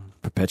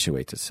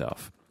 perpetuates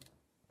itself.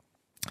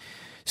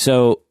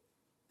 So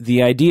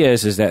the idea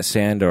is that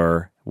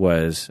Sandor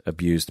was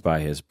abused by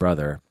his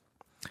brother,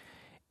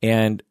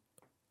 and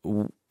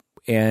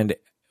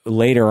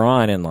later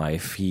on in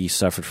life, he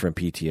suffered from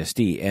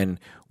PTSD. And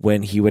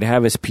when he would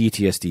have his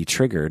PTSD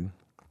triggered,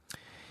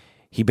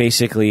 he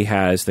basically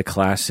has the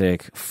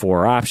classic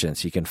 4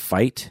 options. He can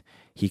fight,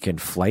 he can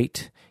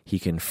flight, he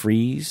can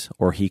freeze,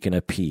 or he can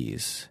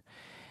appease.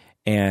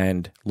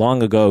 And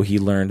long ago, he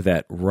learned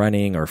that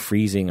running or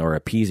freezing or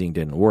appeasing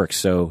didn't work,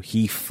 so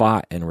he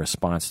fought in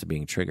response to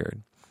being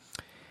triggered.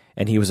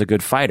 And he was a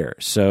good fighter,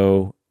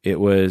 so it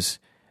was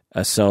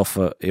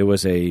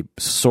a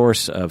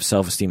source of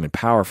self-esteem and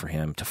power for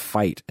him to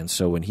fight. And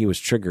so when he was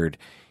triggered,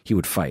 he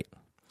would fight.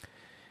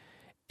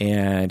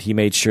 And he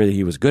made sure that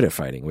he was good at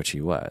fighting, which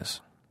he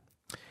was.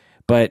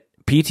 But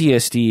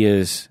PTSD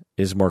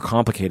is more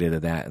complicated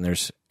than that, and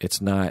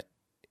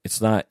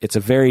it's a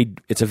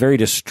very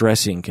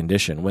distressing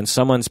condition. When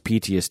someone's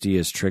PTSD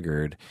is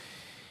triggered,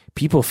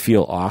 people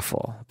feel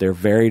awful. They're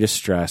very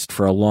distressed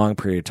for a long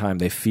period of time.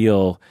 They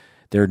feel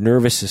their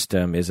nervous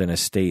system is in a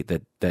state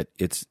that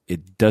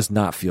it does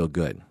not feel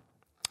good.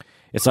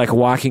 It's like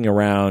walking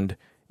around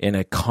in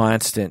a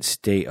constant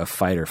state of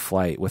fight or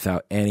flight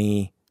without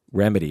any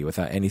remedy,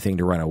 without anything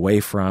to run away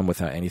from,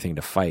 without anything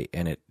to fight,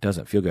 and it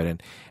doesn't feel good.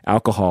 And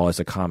alcohol is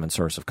a common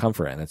source of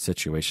comfort in that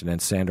situation,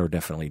 and Sandor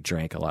definitely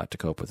drank a lot to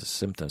cope with his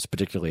symptoms,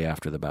 particularly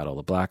after the Battle of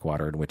the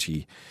Blackwater, in which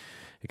he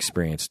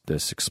experienced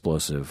this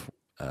explosive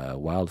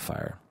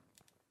wildfire.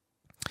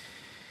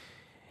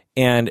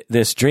 And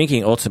this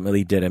drinking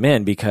ultimately did him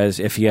in, because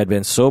if he had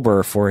been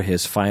sober for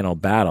his final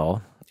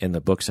battle, in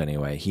the books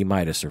anyway, he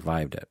might have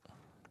survived it.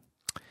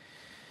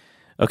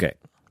 Okay.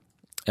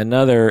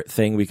 Another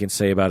thing we can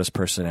say about his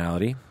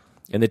personality.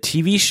 In the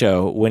TV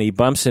show, when he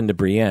bumps into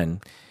Brienne,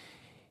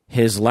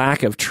 his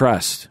lack of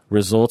trust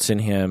results in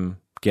him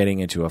getting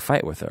into a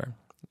fight with her.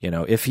 You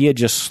know, if he had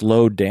just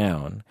slowed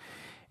down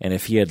and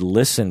if he had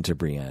listened to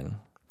Brienne,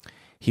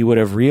 he would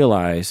have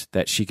realized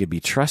that she could be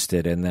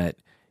trusted and that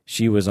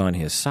she was on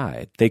his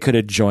side. They could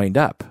have joined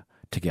up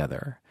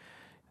together.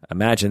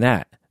 Imagine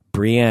that.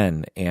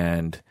 Brienne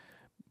and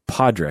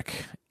Podrick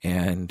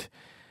and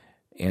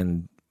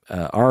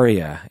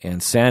Arya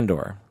and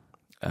Sandor,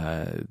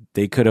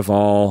 they could have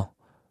all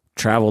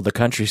traveled the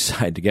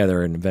countryside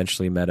together and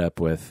eventually met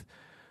up with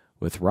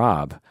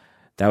Robb.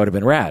 That would have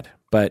been rad.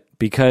 But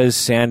because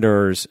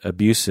Sandor's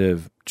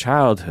abusive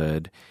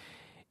childhood,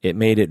 it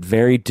made it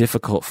very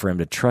difficult for him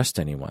to trust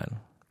anyone,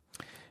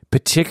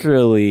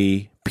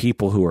 particularly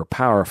people who were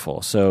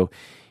powerful. So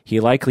he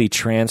likely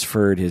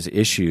transferred his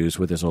issues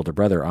with his older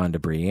brother onto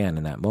Brienne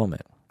in that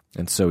moment.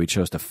 And so he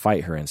chose to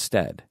fight her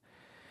instead.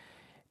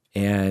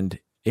 And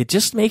it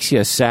just makes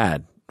you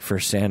sad for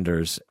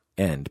Sandor's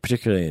end,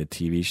 particularly in a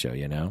TV show,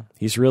 you know?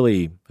 He's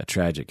really a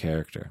tragic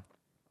character.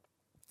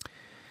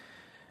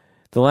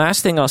 The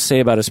last thing I'll say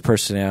about his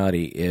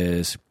personality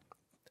is,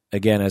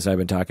 again, as I've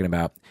been talking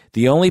about,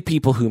 the only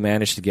people who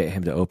managed to get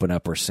him to open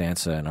up were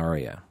Sansa and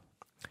Arya.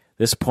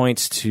 This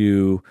points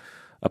to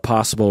a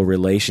possible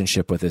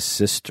relationship with his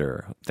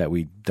sister that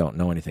we don't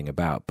know anything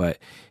about. But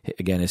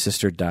again, his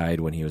sister died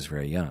when he was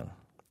very young.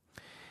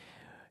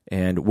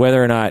 And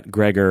whether or not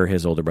Gregor,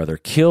 his older brother,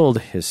 killed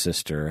his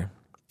sister,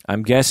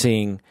 I'm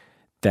guessing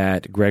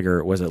that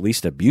Gregor was at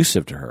least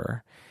abusive to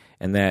her,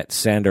 and that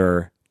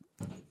Sandor,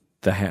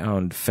 the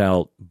Hound,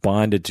 felt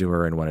bonded to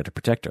her and wanted to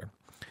protect her.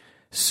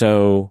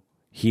 So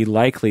he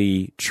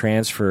likely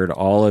transferred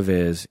all of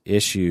his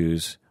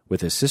issues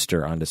with his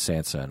sister onto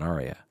Sansa and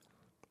Arya.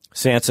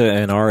 Sansa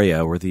and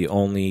Arya were the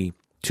only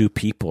two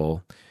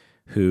people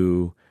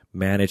who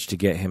managed to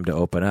get him to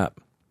open up,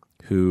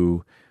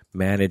 who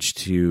managed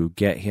to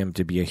get him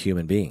to be a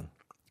human being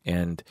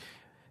and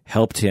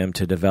helped him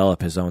to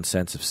develop his own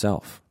sense of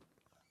self.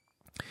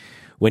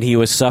 When he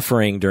was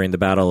suffering during the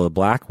Battle of the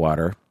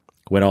Blackwater,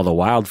 when all the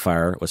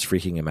wildfire was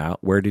freaking him out,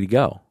 where did he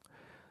go?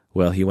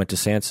 Well, he went to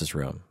Sansa's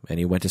room, and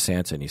he went to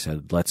Sansa and he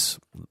said, let's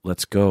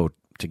go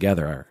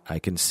together. I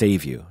can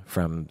save you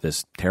from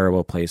this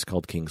terrible place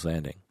called King's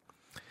Landing.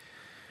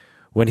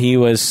 When he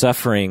was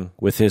suffering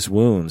with his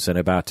wounds and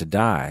about to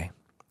die,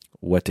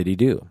 what did he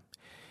do?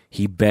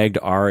 He begged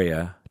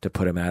Arya to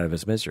put him out of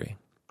his misery.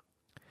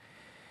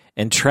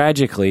 And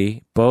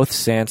tragically, both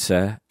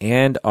Sansa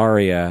and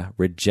Arya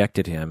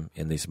rejected him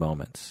in these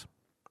moments.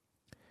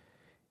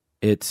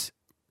 It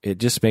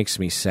just makes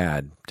me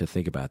sad to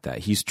think about that.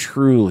 He's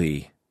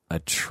truly a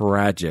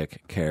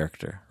tragic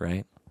character,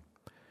 right?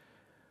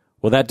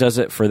 Well, that does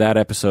it for that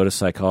episode of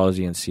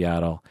Psychology in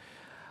Seattle.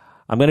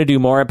 I'm going to do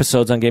more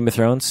episodes on Game of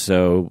Thrones,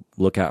 so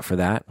look out for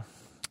that.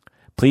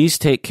 Please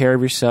take care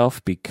of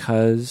yourself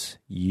because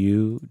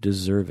you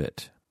deserve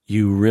it.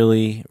 You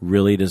really,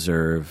 really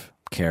deserve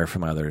care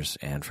from others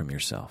and from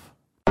yourself.